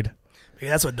car ride. Yeah,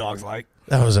 that's what dogs like.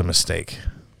 That was a mistake.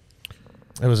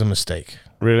 It was a mistake.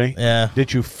 Really? Yeah.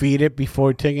 Did you feed it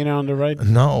before taking it on the ride?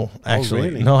 No, actually,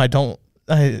 really? no, I don't.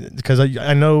 Because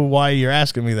I know why you're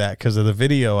asking me that because of the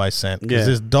video I sent. Because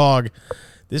Yeah.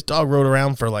 this dog rode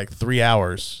around for like 3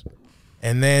 hours,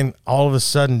 and then all of a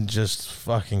sudden just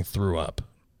fucking threw up,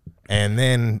 and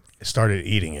then started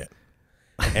eating it,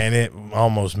 and it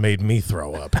almost made me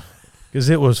throw up because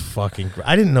it was fucking.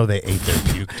 I didn't know they ate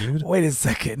their puke, dude. Wait a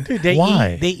second. Dude, they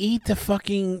Why? They eat the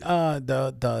fucking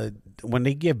the when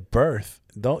they give birth,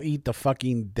 they'll eat the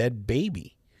fucking dead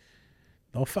baby.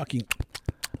 They'll fucking.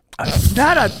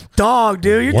 Not a dog,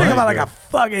 dude. You're What? talking about like a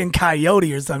fucking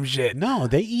coyote or some shit. No,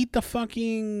 they eat the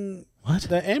fucking What?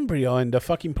 the embryo and the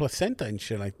fucking placenta and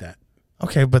shit like that.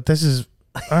 Okay, but this is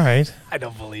all right. I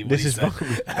don't believe what This he is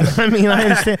said. I mean, I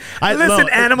understand. Listen,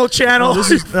 Animal Channel. This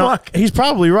is, no, Fuck. he's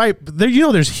probably right. But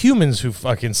there's humans who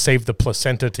fucking save the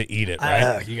placenta to eat it,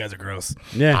 right? You guys are gross.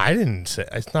 Yeah, I didn't say.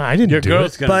 It's not. I didn't your do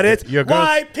girl's it. gonna. But it's your girl's,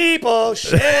 white people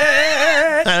shit.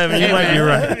 I mean, you might be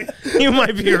right. You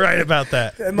might be right about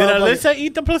that. Did Alyssa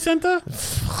eat the placenta?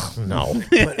 No,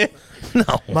 no.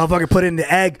 Motherfucker put it in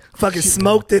the egg, fucking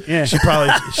smoked it. Yeah, She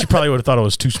probably would have thought it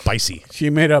was too spicy. she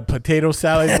made a potato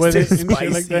salad with it too and shit like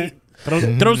spicy. that.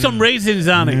 Throw some raisins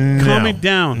on it. Calm it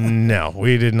down. No,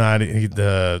 we did not eat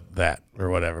that or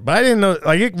whatever. But I didn't know.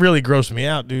 Like, it really grossed me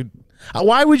out, dude.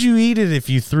 Why would you eat it if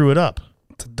you threw it up?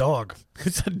 It's a dog.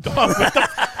 It's a dog.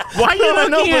 Why are you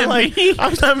looking at me? I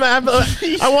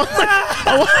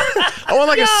want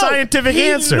like a scientific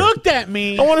answer. He looked at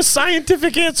me. I want a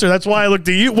scientific answer. That's why I looked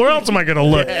at you. Where else am I going to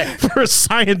look for a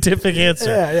scientific answer?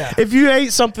 Yeah. If you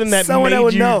ate something that Someone made that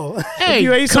would you know. Hey,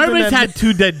 you ate something Kermit's that- had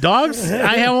 2 dead dogs.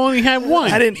 I have only had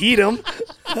 1. I didn't eat them.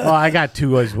 Oh, I got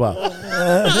 2 as well.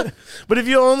 But if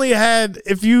you only had,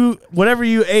 whatever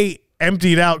you ate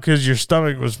emptied out because your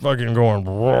stomach was fucking going,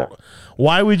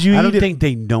 why would you I eat don't it? think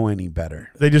they know any better.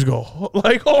 They just go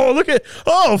like,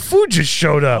 food just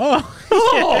showed up.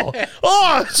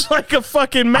 It's like a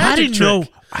fucking magic trick.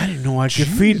 I didn't know I could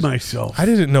feed myself. I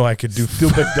didn't know I could do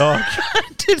Stupid dog. I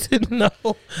didn't know.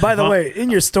 By the way, in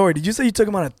your story, did you say you took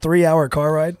him on a 3-hour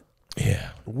car ride? Yeah.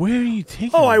 Where are you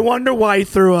taking? Oh, I wonder why he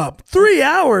threw up. 3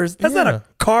 hours? That's not Yeah. a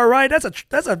car ride. That's a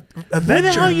adventure. Where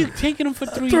the hell are you taking him for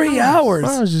 3 3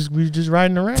 hours. We were just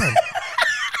riding around.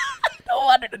 No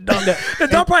wonder the dog. The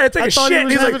dog probably had to take a thought he shit.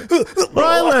 was He's like, Bro,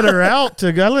 I let her out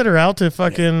to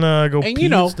fucking go And pee you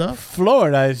know, and stuff.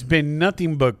 Florida has been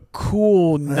nothing but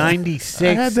cool 96.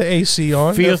 I had the AC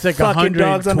on. Feels like fucking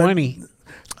dogs on the- 120.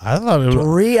 I thought it was.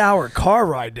 3-hour car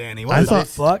ride, Danny. What the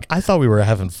fuck? I thought we were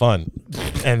having fun,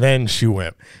 and then she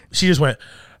just went,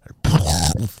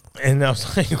 and I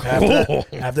was like,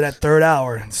 After that 3rd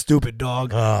hour, stupid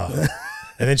dog. and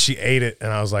then she ate it,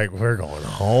 and I was like, we're going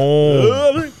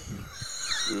home.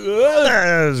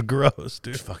 That was gross,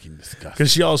 dude. Fucking disgusting.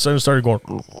 Because she all of a sudden started going.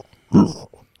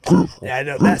 Yeah, I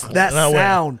know. That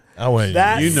sound. I went.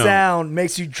 That You know. sound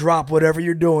makes you drop whatever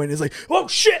you're doing. It's like, oh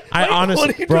shit! I Wait, what are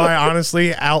honestly, you bro, doing? I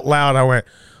honestly, out loud, I went,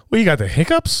 well, you got the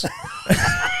hiccups?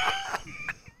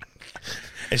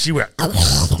 And she went,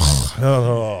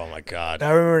 oh my God. I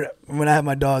remember when I had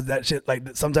my dogs, that shit, like,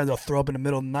 sometimes I'll throw up in the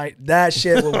middle of the night. That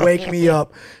shit will wake me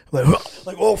up. Like,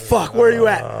 oh, fuck, where are you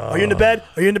at? Are you in the bed?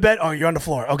 Are you in the bed? Oh, you're on the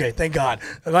floor. Okay, thank God.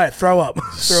 Go ahead, throw up.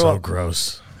 Throw So up.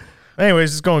 gross.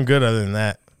 Anyways, it's going good other than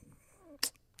that.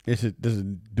 Does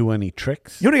it do any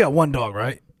tricks? You only got one dog,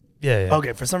 right? Yeah.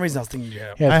 Okay, for some reason I was thinking you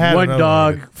have. He I has had 1 another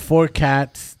dog, one. 4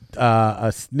 cats,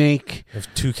 a snake, I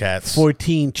have 2 cats.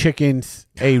 14 chickens,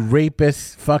 a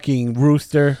rapist fucking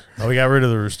rooster. Oh, we got rid of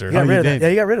the rooster. You got you rid of that. did. Yeah,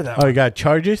 you got rid of that. Oh, you got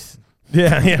charges?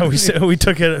 Yeah. We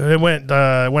took it. It went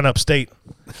upstate.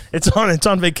 It's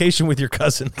on vacation with your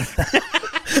cousin.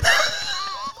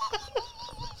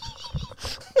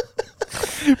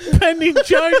 Pending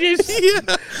charges?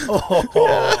 Yeah.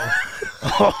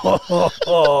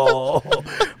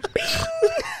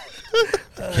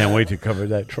 Can't wait to cover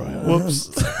that trial. Whoops.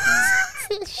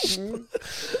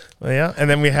 Well, yeah, and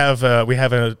then we have a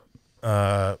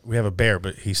bear,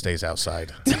 but he stays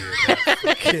outside.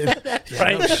 Kid.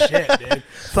 Yeah, no shit, dude.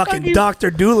 Fucking Dr.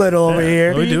 Doolittle over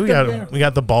here. We do. We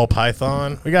got the ball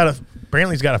python.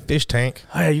 Brantley's got a fish tank.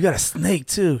 Oh, yeah, you got a snake,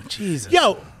 too. Jesus.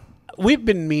 Yo, we've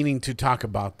been meaning to talk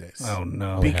about this. Oh,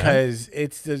 no. Because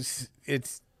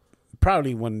it's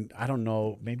probably when, I don't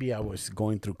know, maybe I was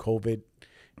going through COVID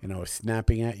and I was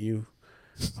snapping at you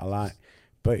a lot.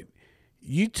 But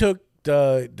you took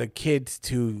the kids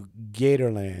to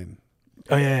Gatorland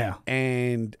Oh, yeah.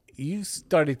 and you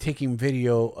started taking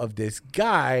video of this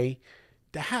guy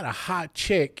that had a hot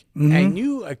chick and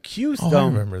you accused I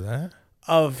them remember that.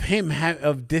 of him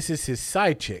of this is his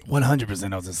side chick. 100%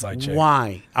 that was a side chick.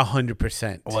 Why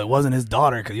 100%? Well, it wasn't his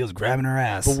daughter because he was grabbing her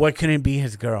ass. But what couldn't it be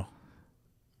his girl?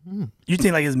 You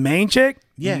think like his main chick?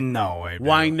 Yeah. No way, bro.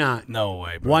 Why not? No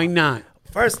way, bro. Why not?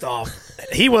 First off,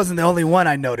 he wasn't the only one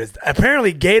I noticed.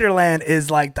 Apparently, Gatorland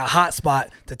is like the hot spot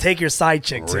to take your side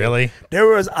chick to. Really? There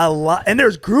was a lot, and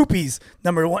there's groupies.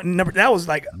 That was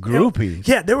like Groupies?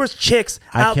 Yeah, there was chicks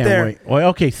I out can't there. wait. Well,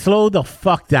 okay, slow the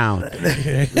fuck down.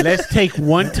 Let's take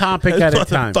one topic at a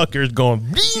time. Motherfucker's going.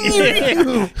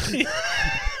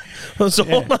 So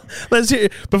hold on. Let's hear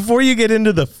before you get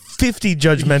into the 50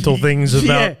 judgmental things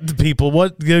about the people.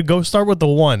 Go start with the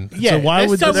one. Yeah, So why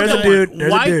would let's start there's with a the one. dude-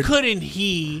 there's a Why dude. couldn't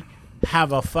he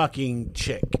have a fucking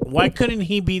chick? Why couldn't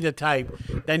he be the type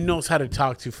that knows how to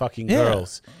talk to fucking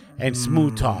girls and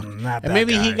smooth talk? not And that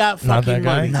maybe guy. he got Not fucking that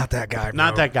guy? money. Not that guy. Bro.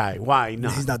 Not that guy. Why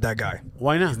not? He's not that guy.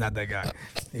 Why not? He's not that guy.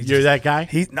 You're that guy?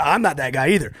 No, I'm not that guy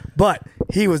either. But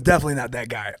he was definitely not that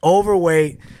guy.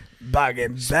 Overweight,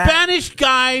 bugging, back. Spanish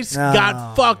guys No.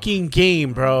 got fucking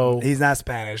game, bro. He's not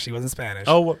Spanish. He wasn't Spanish.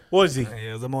 Oh, was he? He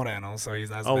was a Moreno, so he's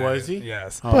not Oh, Spanish. was he?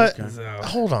 Yes. Oh, But okay. So,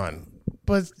 hold on.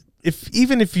 But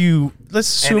even if you let's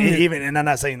assume And I'm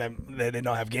not saying that they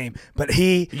don't have game, but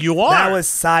You are. that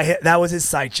was his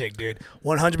side chick, dude.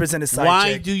 100% his side chick.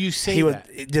 Why do you say was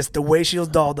that? just the way she was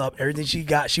dolled up, everything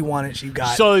she wanted, she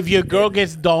got. So if your girl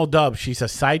gets dolled up, she's a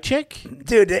side chick?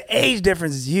 Dude, the age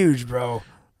difference is huge, bro.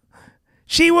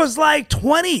 She was like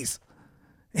 20s.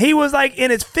 He was like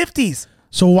in his 50s.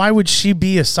 so why would she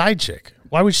be a side chick?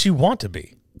 Why would she want to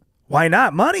be? Why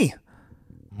not? Money.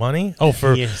 Money? Oh,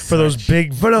 for Yes, those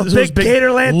big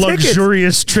Gatorland tickets.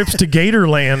 luxurious trips to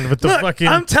Gatorland with the Look, fucking.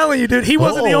 I'm telling you, dude, he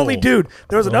wasn't the only dude.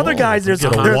 There was another guys. There's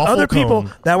get a other waffle people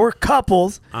cone. that were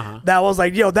couples that was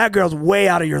like, yo, that girl's way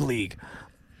out of your league.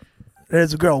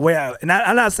 There's a girl way out, and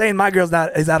I'm not saying my girl's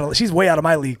not is out of. She's way out of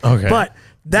my league. Okay. But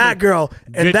that girl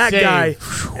and Good that save. guy,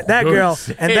 that Good girl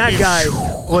and that save. guy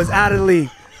was out of the league.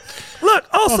 Look,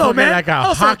 also, Motherfucker man, like a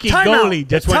also, hockey time out. goalie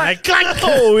just went like,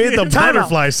 oh, we hit the Time out.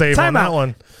 butterfly save Time on out. that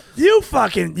one. You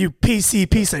PC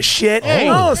piece of shit. Hey.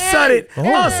 All of a sudden,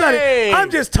 Hey.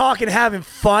 I'm just talking, having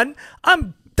fun.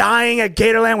 I'm dying at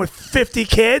Gatorland with 50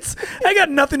 kids. I got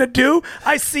nothing to do.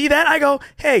 I see that. I go,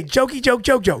 hey, jokey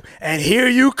joke. And here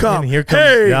you come. And here comes-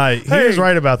 hey, yeah, he was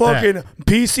right about that. fucking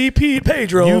PCP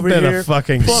Pedro You've over been here. a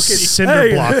fucking cinder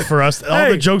hey. block for us. All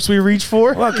Hey. the jokes we reach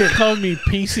for. Fucking Call me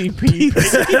PCP.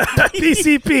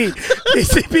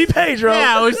 PCP Pedro.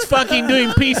 Yeah, I was fucking doing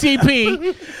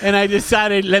PCP, and I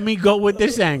decided, let me go with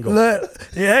this angle.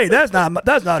 Hey, that's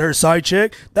not her side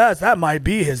chick. That might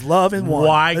be his love and one.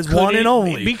 Why his couldn't one and it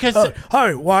only. be? Because-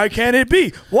 hey, why can't it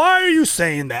be? Why are you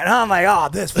saying that? And I'm like, oh,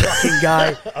 this fucking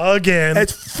guy. Again.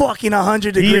 It's fucking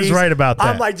 100 degrees. He is right about that.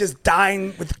 I'm like just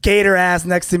dying with gator ass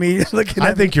next to me. Looking I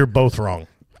at think you're both wrong.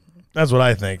 That's what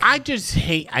I think. I just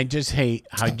hate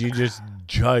how you just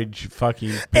judge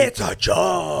fucking. it's a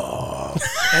joke.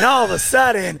 And all of a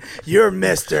sudden, you're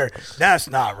Mr. That's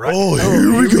not right. Oh,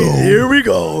 here we go. Here we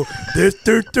go.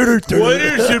 What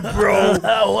is it, bro?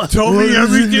 Tell me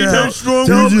everything that's wrong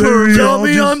with you. Tell I'll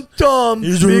me just- I'm dumb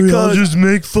Israel, because just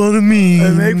make fun of me.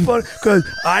 and make fun because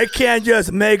I can't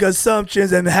just make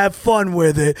assumptions and have fun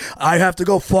with it. I have to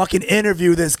go fucking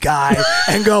interview this guy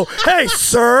and go, hey,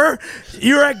 sir,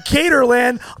 you're at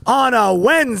Gatorland on a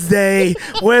Wednesday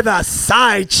with a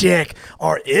side chick.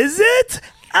 Or is it?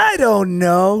 I don't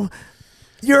know.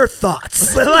 Your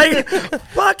thoughts. Like,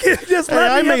 fucking just Hey,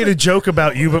 let I me made a joke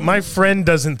about you, but my friend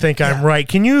doesn't think I'm right.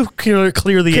 Can you clear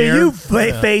the Can air? you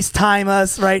FaceTime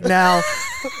us right now?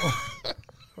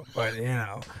 But,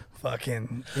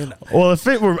 fucking, Well,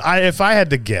 if I had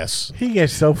to guess, He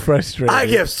gets so frustrated. I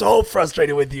get so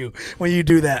frustrated with you when you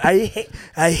do that.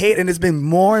 I hate, and it's been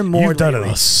more and more. you've done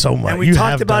lately. it so much. And we You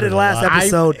talked have about done it a last lot.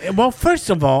 episode. Well, first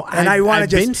of all, And I wanna I've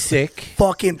just- been sick.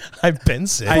 Fucking I've been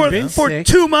sick. I've been for sick.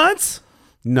 2 months.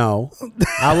 No,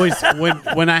 I was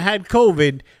when I had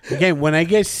COVID. Again, when I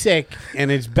get sick and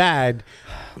it's bad,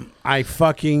 I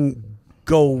fucking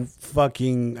go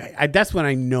fucking. That's when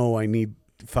I know I need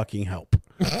fucking help.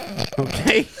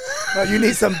 Okay, Oh, you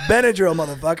need some Benadryl,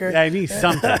 motherfucker. I need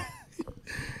something.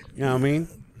 You know what I mean?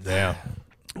 Yeah.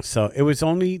 So it was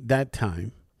only that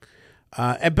time.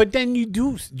 But then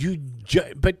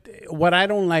but what I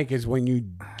don't like is when you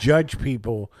judge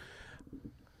people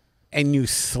and you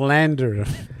slander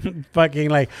them. Fucking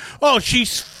like, oh,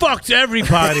 she's fucked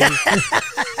everybody.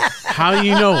 How do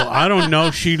you know? I don't know.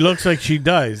 She looks like she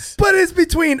does. But it's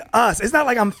between us. It's not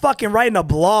like I'm fucking writing a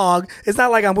blog. It's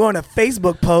not like I'm going to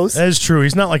Facebook post. That is true.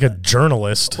 He's not like a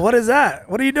journalist. What is that?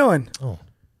 What are you doing?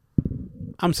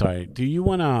 I'm sorry. Do you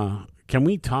want to? Can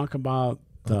we talk about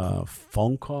the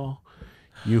phone call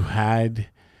you had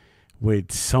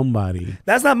with somebody?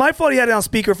 That's not my fault. He had it on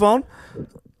speakerphone.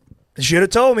 Should have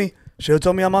told me. Should have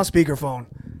told me I'm on speakerphone.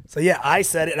 So yeah, I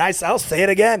said it. And I'll say it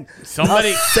again. Somebody-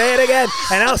 I'll say it again,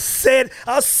 and I'll say it.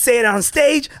 I'll say it on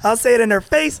stage. I'll say it in their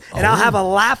face, and I'll have a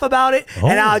laugh about it,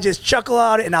 and I'll just chuckle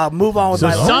out it, and I'll move on with So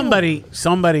my life.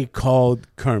 somebody called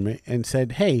Kermit and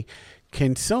said, "Hey,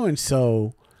 can so and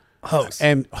so Host.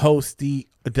 host the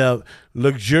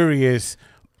luxurious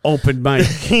open mic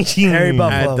Harry at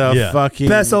Buffalo. the Yeah. fucking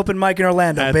Best open mic in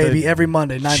Orlando, at baby. the Every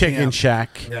Monday, 9 Chicken p.m.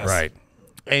 Shack?" Yes. Right.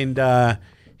 And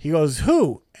he goes,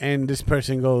 "Who?" And this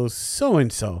person goes, "So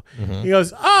and so." He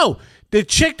goes, "Oh, the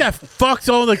chick that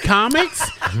fucks all the comics."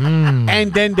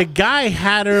 And then the guy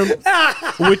had her,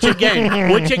 which again,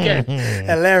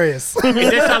 Hilarious.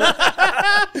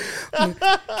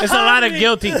 There's a lot of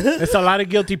guilty. There's a lot of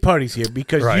guilty parties here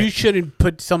because Right. you shouldn't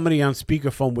put somebody on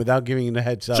speakerphone without giving the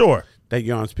heads up Sure. that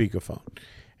you're on speakerphone.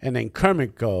 And then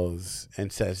Kermit goes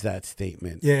and says that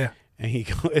statement. Yeah. And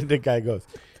and the guy goes,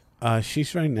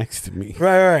 "She's right next to me."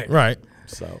 Right. Right.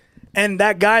 So And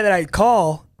that guy that I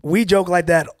call, we joke like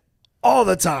that all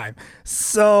the time.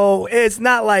 So it's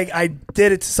not like I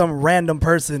did it to some random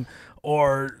person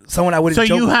or someone I wouldn't. So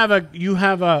joke you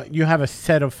with. you have a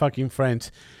set of fucking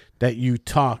friends that you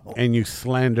talk and you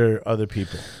slander other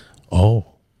people.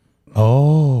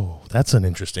 Oh, that's an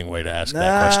interesting way to ask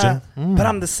that question. But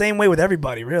I'm the same way with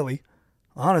everybody, really.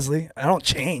 Honestly, I don't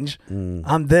change.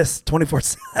 I'm this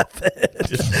 24/7.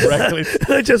 Just reckless.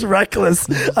 Just reckless.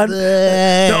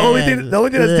 The only thing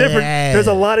that's different, there's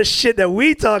a lot of shit that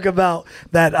we talk about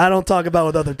that I don't talk about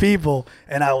with other people,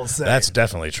 and I will say That's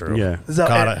definitely true. Yeah. So,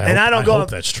 God, I hope on,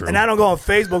 that's true. And I don't go on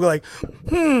Facebook like,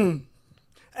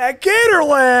 at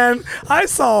Gatorland, I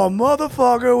saw a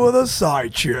motherfucker with a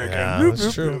side chick. Yeah, And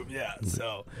that's true. Yeah,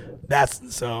 so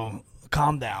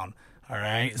calm down. All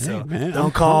right, so Hey, man,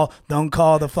 don't call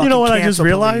the fucking. You know what I just cancel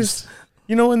realized? police.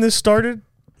 You know when this started?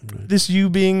 This you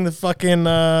being the fucking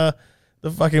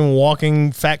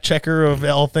walking fact checker of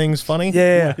all things funny.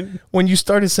 Yeah. When you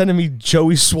started sending me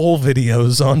Joey Swole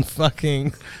videos on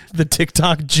fucking the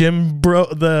TikTok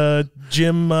the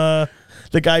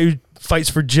guy who fights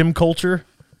for gym culture.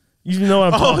 You know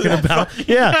what I'm talking about?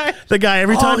 Yeah, the guy.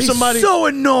 Every time he's somebody, so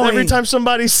annoying. Every time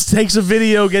somebody takes a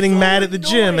video getting mad at the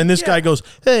gym, annoying, and this yeah. guy goes,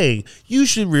 "Hey, you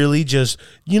should really just,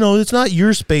 it's not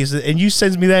your space." And you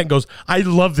sends me that and goes, "I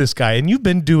love this guy." And you've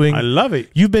been doing, I love it.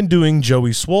 You've been doing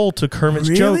Joey Swole to Kermit's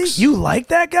Really? jokes. You like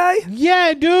that guy?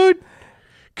 Yeah, dude.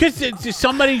 Because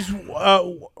somebody's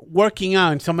working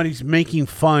out and somebody's making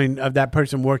fun of that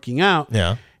person working out.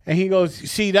 Yeah. And he goes,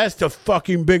 see, that's the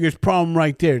fucking biggest problem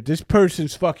right there. This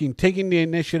person's fucking taking the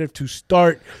initiative to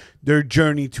start their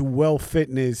journey to well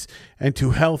fitness and to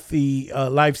healthy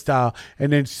lifestyle.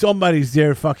 And then somebody's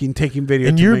there fucking taking video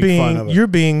And to you're make fun of it. you're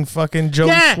being fucking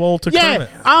Joey Swole to Kermit.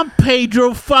 I'm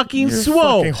Pedro fucking You're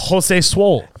Swole. fucking Jose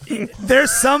Swole.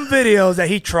 There's some videos that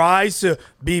he tries to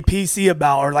be PC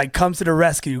about or like comes to the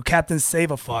rescue, Captain Save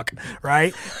a Fuck,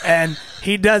 right? And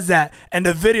he does that, and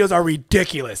the videos are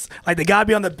ridiculous. Like the guy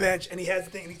be on the bench and he has the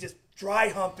thing, and he's just dry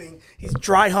humping. He's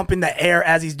dry humping the air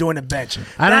as he's doing the bench.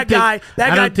 I don't think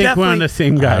we're definitely. on the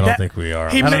same guy. I don't think we are.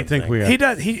 He I don't make- think we are. He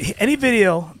does. Any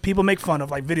video people make fun of,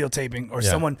 like videotaping or Yeah.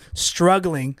 someone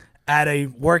struggling at a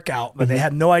workout, but they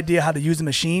have no idea how to use the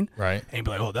machine. Right. And you'd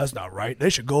be like, oh, that's not right. They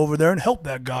should go over there and help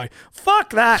that guy. Fuck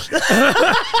that.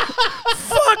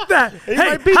 Fuck that. He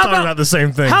might be talking about the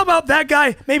same thing. How about that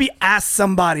guy maybe ask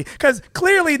somebody? Because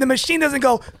clearly the machine doesn't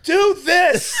go, do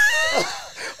this.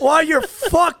 While you're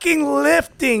fucking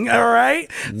lifting, all right?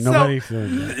 Nobody's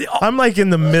doing that. I'm like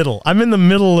in the middle. I'm in the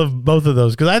middle of both of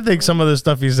those because I think some of the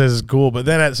stuff he says is cool, but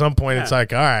then at some point it's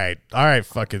like, all right,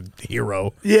 fucking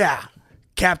hero. Yeah.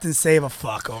 Captain Save a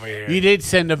Fuck over here. You did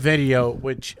send a video,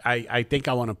 which I think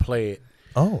I want to play it,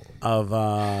 Oh,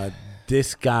 of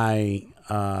this guy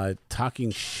talking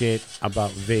shit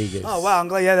about Vegas. Oh, wow. I'm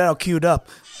glad you had that all queued up.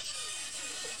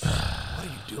 What are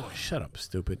you doing? Shut up,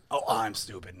 stupid. Oh, I'm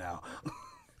stupid now.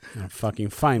 I'll fucking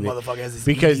find Motherfucker it. has his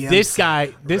Because EDM this set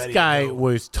guy ready to go.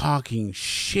 was talking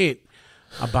shit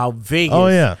about Vegas. Oh,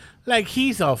 yeah. Like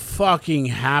he's a fucking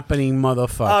happening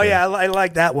motherfucker. Oh, yeah. I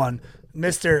like that one.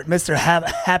 Mr.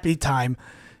 Happy Time.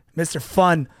 Mr.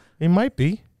 Fun. he might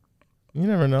be. You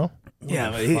never know.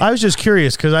 Yeah. But he, I was just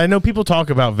curious because I know people talk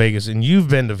about Vegas, and you've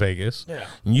been to Vegas. Yeah.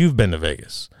 And you've been to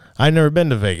Vegas. I've never been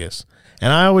to Vegas,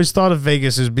 and I always thought of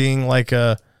Vegas as being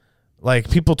like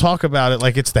people talk about it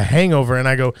like it's the Hangover, and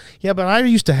I go, yeah, but I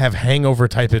used to have hangover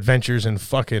type adventures in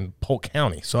fucking Polk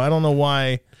County, so I don't know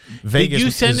why Vegas. Did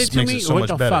you send it to makes me? so What much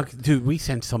the better. fuck, dude? We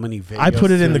sent so many videos. I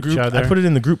put it in to the each group. other, I put it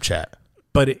in the group chat.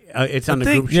 but it's on the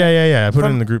thing- group chat. Yeah. I put it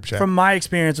in the group chat. From my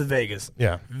experience with Vegas,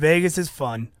 Yeah. Vegas is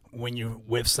fun when you're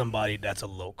with somebody that's a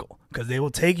local because they will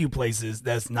take you places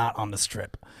that's not on the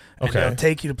strip. And Okay. they'll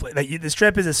take you to play. Like, the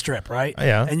strip is a strip, right?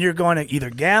 Yeah. And you're going to either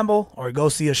gamble or go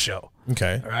see a show.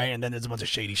 Okay. All right. And then there's a bunch of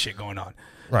shady shit going on.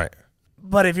 Right.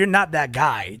 But if you're not that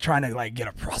guy trying to like get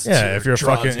a prostitute, Yeah. If you're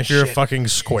drugs and if you're a shit, fucking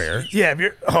square. yeah. If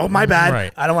you're, oh my bad,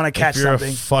 Right. I don't want to catch if you're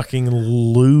something. a fucking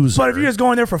loser. But if you're just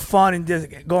going there for fun and just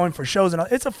going for shows and all,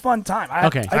 it's a fun time.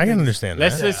 Okay. I can understand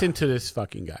Let's that. listen to this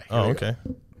fucking guy. Oh, okay.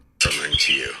 Something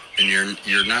to you, and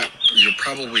you're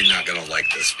probably not gonna like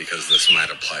this because this might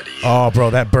apply to you. Oh,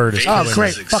 bro, that bird is. Oh, killing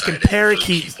great. me. Fucking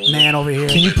parakeet man over here.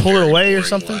 Can you pull it Very away or boring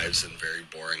something? Lives in very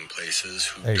boring places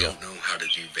who There you don't know how to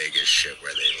do Vegas shit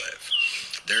where they live.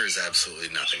 There is absolutely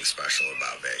nothing special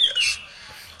about Vegas.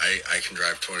 I can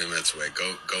drive 20 minutes away,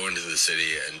 go into the city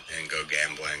and go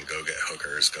gambling, go get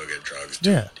hookers, go get drugs.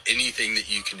 Do Yeah. anything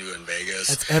that you can do in Vegas.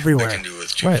 That's everywhere. I can do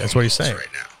with two Right, that's what he's phone calls saying.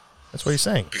 right now. That's what he's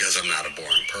saying. because I'm not a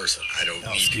boring person. I don't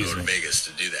need to go to Vegas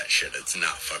to do that shit. It's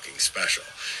not fucking special.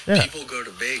 Yeah. People go to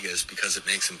Vegas because it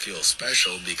makes them feel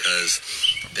special because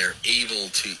they're able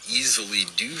to easily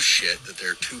do shit that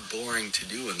they're too boring to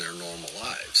do in their normal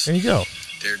lives. There you go.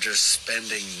 They're just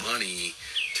spending money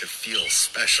to feel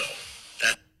special.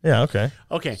 That Yeah, okay.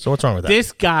 Okay. So what's wrong with that?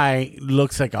 This guy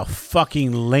looks like a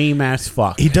fucking lame ass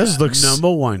fuck. He does look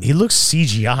Number one. He looks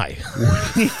CGI.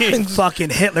 Fucking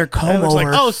Hitler comb looks like-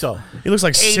 over. Also, He looks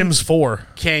like Sims 4.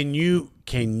 can you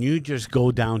just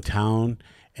go downtown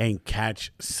and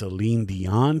catch Celine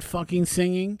Dion fucking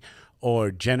singing,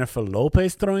 or Jennifer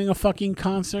Lopez throwing a fucking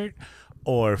concert,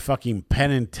 or fucking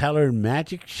Penn and Teller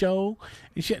magic show?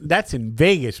 And shit? That's in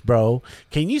Vegas, bro.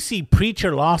 Can you see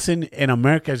Preacher Lawson in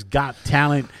America's Got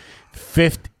Talent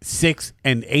 5th, 6th,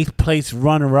 and 8th place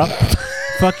runner-up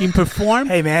fucking perform?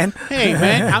 Hey, man. Hey,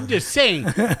 man, I'm just saying,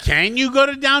 can you go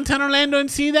to downtown Orlando and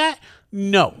see that?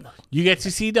 No. You get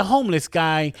to see the homeless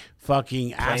guy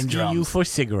fucking asking drums. you for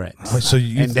cigarettes. So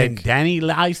you and think... then Danny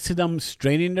lies to them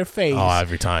straight in their face. Oh,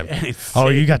 every time. And it's Oh,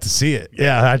 sick. you got to see it.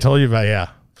 Yeah, I told you about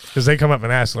Because they come up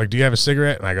and ask, like, do you have a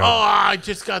cigarette? And I go, Oh, I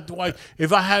just got the white.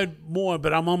 If I had more,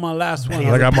 but I'm on my last one.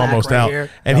 like, I'm pack almost right out. here.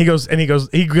 And he goes, he goes,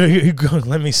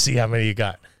 let me see how many you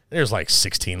got. There's like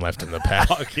 16 left in the pack.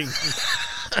 fucking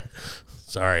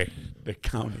Sorry. the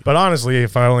county. But honestly,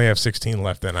 if I only have 16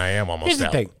 left, then I am almost Here's the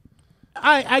out. thing.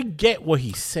 I get what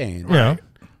he's saying. Yeah. Right?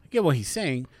 I get what he's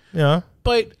saying. Yeah.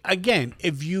 But again,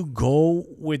 if you go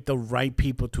with the right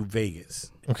people to Vegas,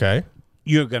 Okay.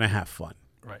 you're going to have fun.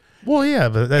 Well, yeah,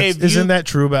 but If you- isn't that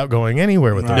true about going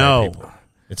anywhere with the No. right people?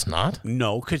 It's not?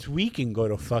 No, because we can go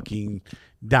to fucking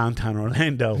downtown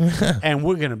Orlando and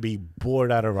we're going to be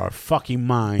bored out of our fucking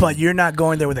mind. But you're not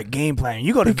going there with a game plan.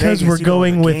 You go to Because Vegas, we're you go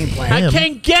going a with game plan. I him.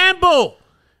 can't gamble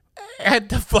at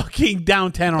the fucking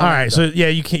downtown All Orlando. right, so yeah,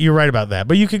 you're right about that.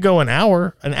 But you could go an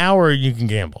hour. An hour, you can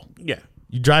gamble. Yeah.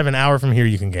 You drive an hour from here,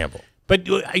 you can gamble. But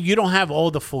you don't have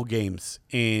all the full games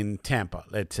in Tampa,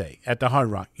 let's say, at the Hard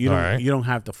Rock. You don't. All right. You don't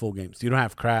have the full games. You don't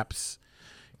have craps.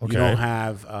 Okay. You don't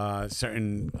have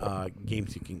certain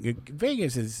games you can.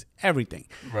 Vegas is everything,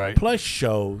 Right. Plus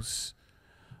shows.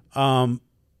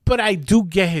 But I do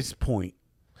get his point.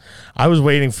 I was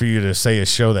waiting for you to say a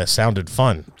show that sounded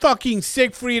fun. Fucking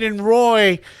Siegfried and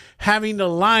Roy having the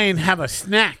lion have a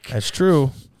snack. That's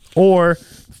true. Or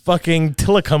fucking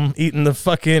Tillicum eating the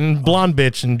fucking blonde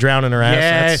bitch and drowning her ass.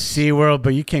 Yes, SeaWorld,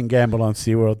 but you can't gamble on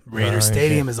SeaWorld. Raider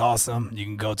Stadium is awesome. You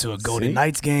can go to a Golden See?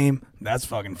 Knights game. That's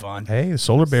fucking fun. Hey, the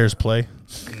Solar Bears play.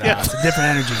 Nah, it's a different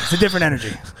energy. It's a different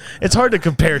energy. It's hard to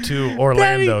compare to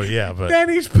Orlando, yeah, but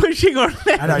Danny's pushing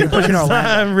Orlando. I know you're pushing Orlando.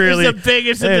 I'm really It's the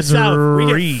biggest in the it's South.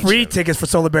 We reach. get free tickets for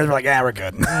Solar Bears. We're like, we're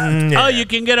good. Yeah. Oh, you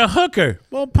can get a hooker.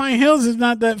 Well, Pine Hills is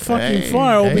not that fucking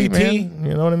far, Hey, OBT. man,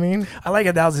 you know what I mean? I like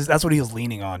it. That's what he was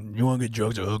leaning on. You want to get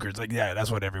drugs or hookers? Like, yeah,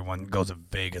 that's what everyone goes to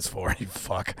Vegas for. You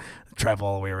fuck, travel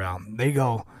all the way around. They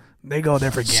go there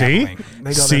for See? gambling.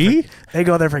 They go See? they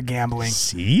go there for gambling.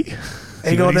 See?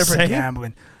 They See go what there he's for saying?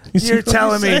 gambling. You see You're what he's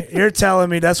telling me. saying? You're telling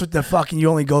me that's what the fucking you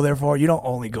only go there for. You don't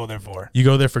only go there for. You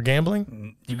go there for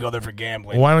gambling? You go there for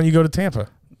gambling. Why don't you go to Tampa?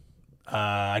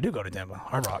 I do go to Tampa,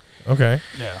 Hard Rock. Okay.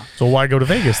 Yeah, So why go to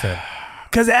Vegas then?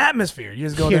 because the atmosphere. You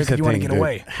just go there Here's the because you want to thing, get dude.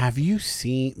 away. Have you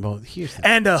seen? Well, here's the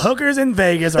And the hookers in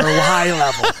Vegas are high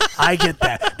level. I get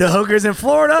that. The hookers in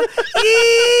Florida,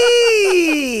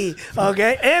 yee!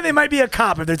 Okay, and they might be a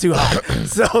cop if they're too hot.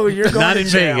 So you're going not to in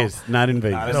jail. Vegas. Not in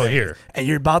Vegas. No, here. And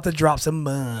you're about to drop some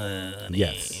money.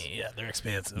 Yes. Yeah, they're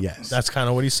expensive. Yes. That's kind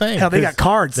of what he's saying. Hell, they got 'cause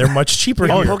cards. They're much cheaper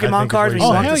Oh, here. Pokemon I think is cards what when he's you Oh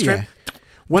walk saying. the hell strip. yeah!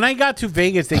 When I got to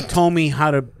Vegas, they told me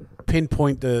how to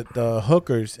pinpoint the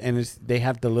hookers, and they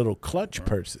have the little clutch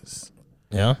purses.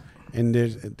 Yeah. And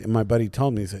my buddy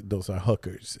told me those are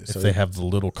hookers. If they have the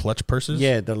little clutch purses?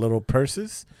 yeah, the little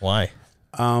purses. Why?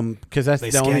 Because that's They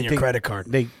the scan only your thing. credit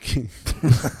card. They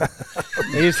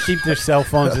they just keep their cell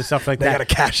phones and stuff like They that. got a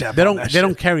cash app. They on don't. that They shit.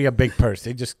 don't carry a big purse.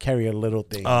 They just carry a little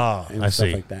thing. Oh, and I stuff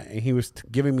see. like that. And he was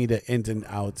giving me the ins and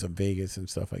outs of Vegas and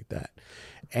stuff like that.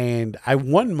 And I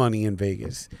won money in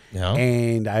Vegas. Yeah.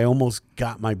 And I almost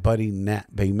got my buddy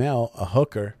Nat Baymel a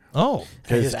hooker. Oh.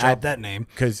 I just dropped that name.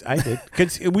 Because I did.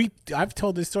 Because I've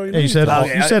told this story. Yeah, you said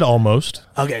Okay, you said almost.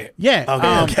 Okay.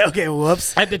 Yeah, Okay.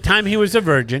 Whoops. at the time he was a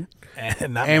virgin,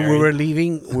 And not and married. we were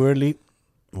leaving.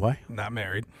 What? not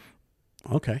married.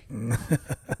 Okay.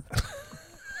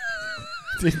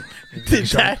 did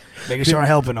that? Making sure I'm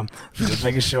helping them. Just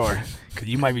making sure. Because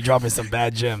you might be dropping some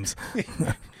bad gems.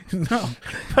 No.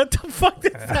 What the fuck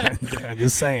is that? I'm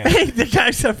just saying. Hey, the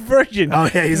guy's a virgin. Oh,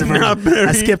 yeah, he's a virgin. Not married.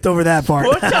 I skipped over that part.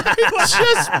 What the fuck?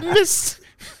 Just missed.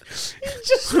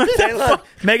 Hey, look,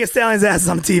 Megan Stallion's ass is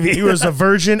on TV. He was a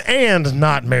virgin and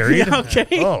not married. Okay.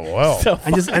 Oh well. So,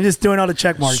 I'm just doing all the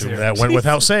check marks Assume here. that went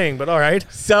without saying, but all right.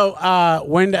 so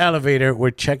we're in the elevator.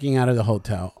 We're checking out of the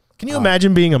hotel. Can you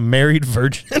imagine being a married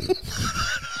virgin?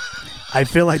 I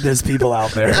feel like there's people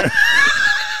out there.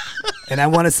 And I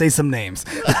want to say some names.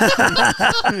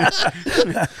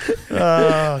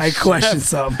 I question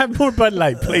some. Have more Bud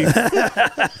Light, please.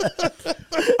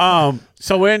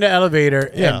 So we're in the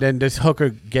elevator, Yeah. and then this hooker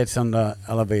gets on the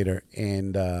elevator,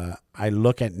 and I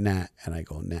look at Nat, and I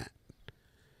go, Nat,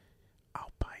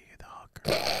 I'll buy you the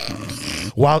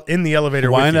hooker. While in the elevator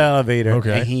While with in the you. elevator,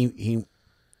 Okay. and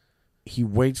he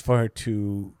waits for her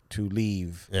to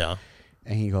leave, Yeah.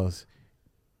 and he goes,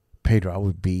 Pedro, I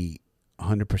would be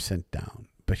 100% down,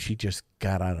 but she just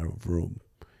got out of the room,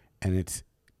 and it's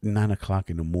 9:00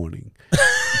 in the morning.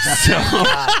 So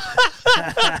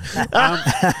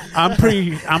I'm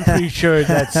pretty sure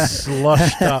that's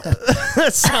slushed up.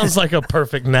 That sounds like a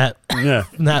perfect Nat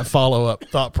follow-up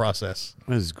thought process.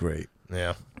 It was great.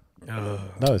 Yeah.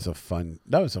 That was a fun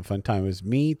time. It was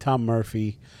me, Tom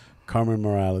Murphy, Carmen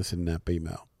Morales, and Nat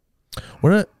Mel.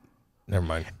 Never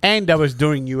mind. And that was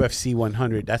during UFC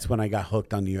 100. That's when I got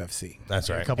hooked on the UFC. That's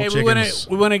right. Hey, we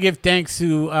want to give thanks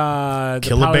to the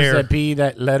Kill a powers bear. that be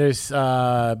that let us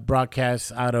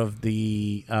broadcast out of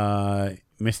the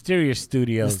Mysterious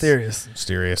Studios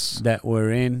Mysterious. that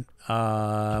we're in.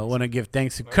 I want to give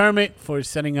thanks to Kermit for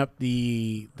setting up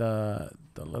the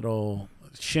little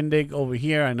shindig over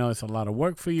here. I know it's a lot of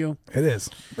work for you. It is.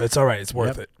 It's all right. It's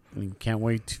worth Yep. it. And can't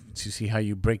wait to see how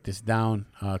you break this down.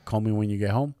 Call me when you get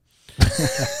home.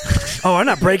 Oh, I'm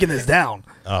not breaking this down.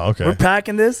 Oh, okay. We're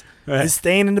packing this. It's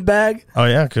staying in the bag. Oh,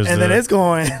 yeah, because And then it's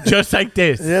going Just like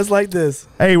this. just like this.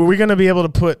 Hey, were we going to be able to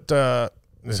put? I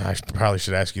probably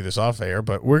should ask you this off air,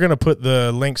 but we're going to put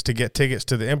the links to get tickets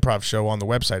to the improv show on the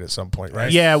website at some point,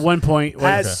 right? Yeah, at one point.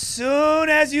 As soon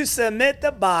as you submit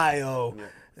the bio.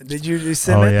 Did you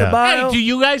submit yeah. the bio? Hey, do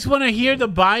you guys want to hear the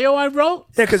bio I wrote?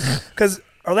 Yeah, because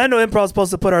Orlando Improv is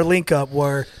supposed to put our link up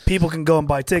where people can go and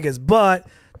buy tickets, but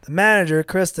the manager,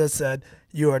 Krista, said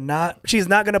she's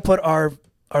not going to put our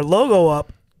logo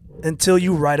up until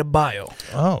you write a bio.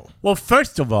 Oh. Well,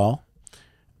 first of all,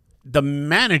 the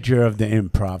manager of the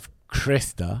improv,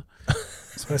 Krista,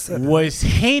 That's what I said. was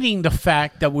hating the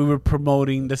fact that we were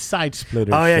promoting the Side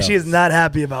Splitters. Oh, yeah, show. she is not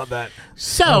happy about that.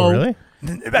 So, Oh, really?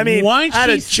 I mean, Once I had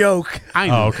a she's- joke. I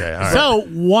know. Oh, okay, all right. So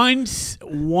once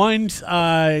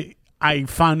I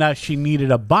found out she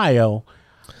needed a bio,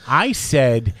 I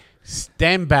said,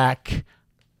 "Stand back,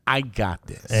 I got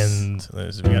this." And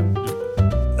we got,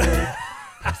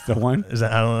 That's the one. is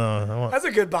that? I don't know. That's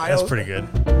a good bio. That's pretty good.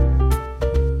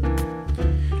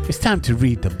 It's time to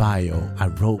read the bio I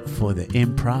wrote for the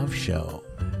improv show.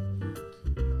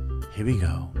 Here we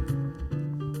go.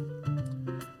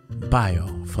 Bio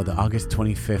for the August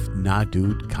 25th Nah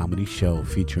Dude comedy show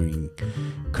featuring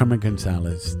Kermit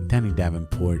Gonzalez, Danny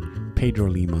Davenport, Pedro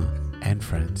Lima, and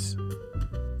friends.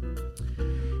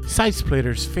 Side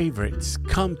Splitters favorites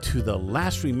come to the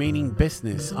last remaining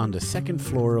business on the second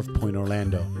floor of Point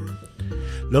Orlando.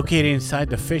 Located inside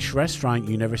the fish restaurant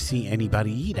you never see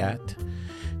anybody eat at,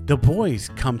 the boys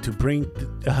come to bring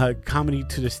comedy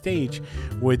to the stage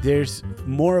where there's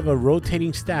more of a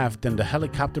rotating staff than the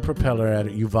helicopter propeller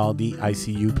at Uvalde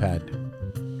ICU pad.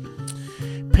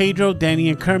 Pedro, Danny,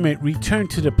 and Kermit return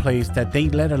to the place that they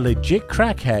let a legit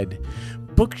crackhead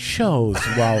book shows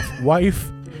while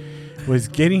wife was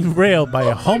getting railed by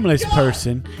a homeless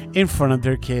person in front of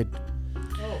their kid.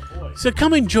 So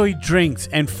come enjoy drinks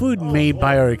and food made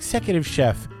by our executive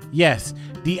chef. Yes,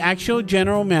 the actual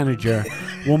general manager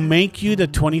will make you the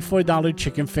 $24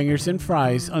 chicken fingers and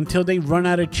fries until they run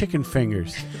out of chicken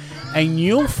fingers. And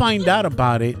you'll find out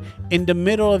about it in the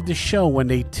middle of the show when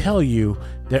they tell you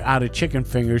they're out of chicken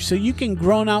fingers, so you can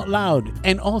groan out loud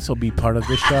and also be part of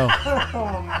the show.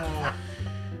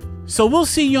 So we'll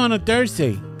see you on a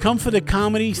Thursday. Come for the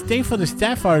comedy, stay for the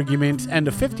staff arguments, and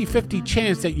the 50-50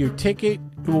 chance that your ticket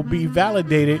will be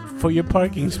validated for your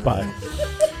parking spot.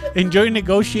 Enjoy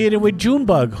negotiating with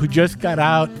Junebug, who just got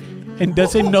out and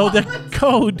doesn't know the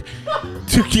code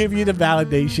to give you the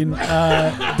validation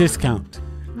discount.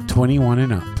 21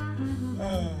 and up.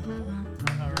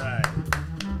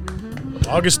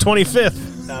 August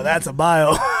 25th. Now that's a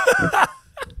bio.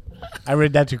 I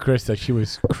read that to Krista. She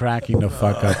was cracking the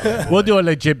fuck up. We'll do a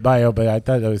legit bio, but I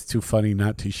thought that was too funny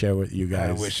not to share with you guys.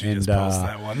 I wish you just post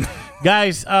that one.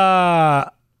 Guys,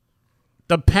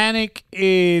 the panic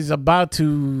is about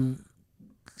to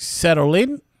settle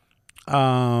in.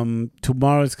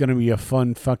 Tomorrow's going to be a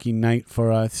fun fucking night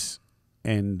for us.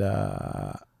 And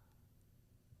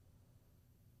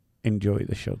enjoy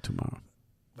the show tomorrow.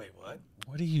 Wait, what?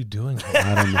 What are you doing?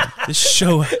 I don't know. This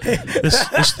show,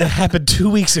 this happened 2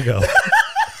 weeks ago.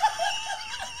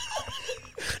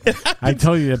 I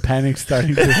told you the panic's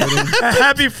starting to hit in.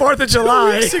 Happy 4th of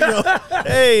July.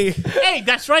 Hey, Hey,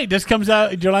 that's right. This comes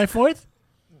out July 4th.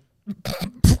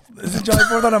 Is it July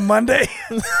 4th on a Monday?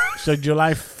 So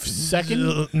July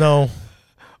 2nd? no,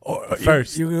 Or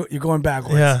First. You're going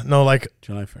backwards. yeah, no, like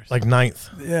July 1st. 9th.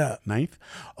 Yeah. 9th?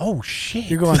 Oh, shit.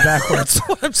 You're going backwards. That's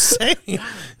what I'm saying.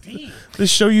 The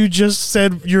show you just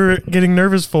said you're getting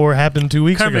nervous for happened 2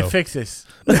 weeks Kermit, ago. fix this.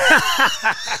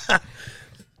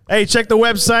 Hey, check the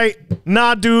website,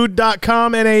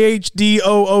 nahdude.com,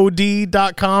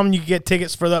 NAHDOOD.com. You can get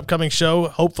tickets for the upcoming show,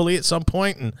 hopefully at some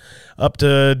point, and up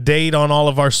to date on all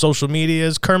of our social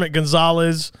medias. Kermit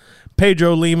Gonzalez,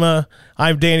 Pedro Lima.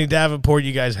 I'm Danny Davenport.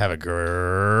 You guys have a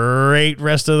great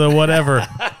rest of the whatever.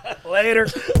 Later.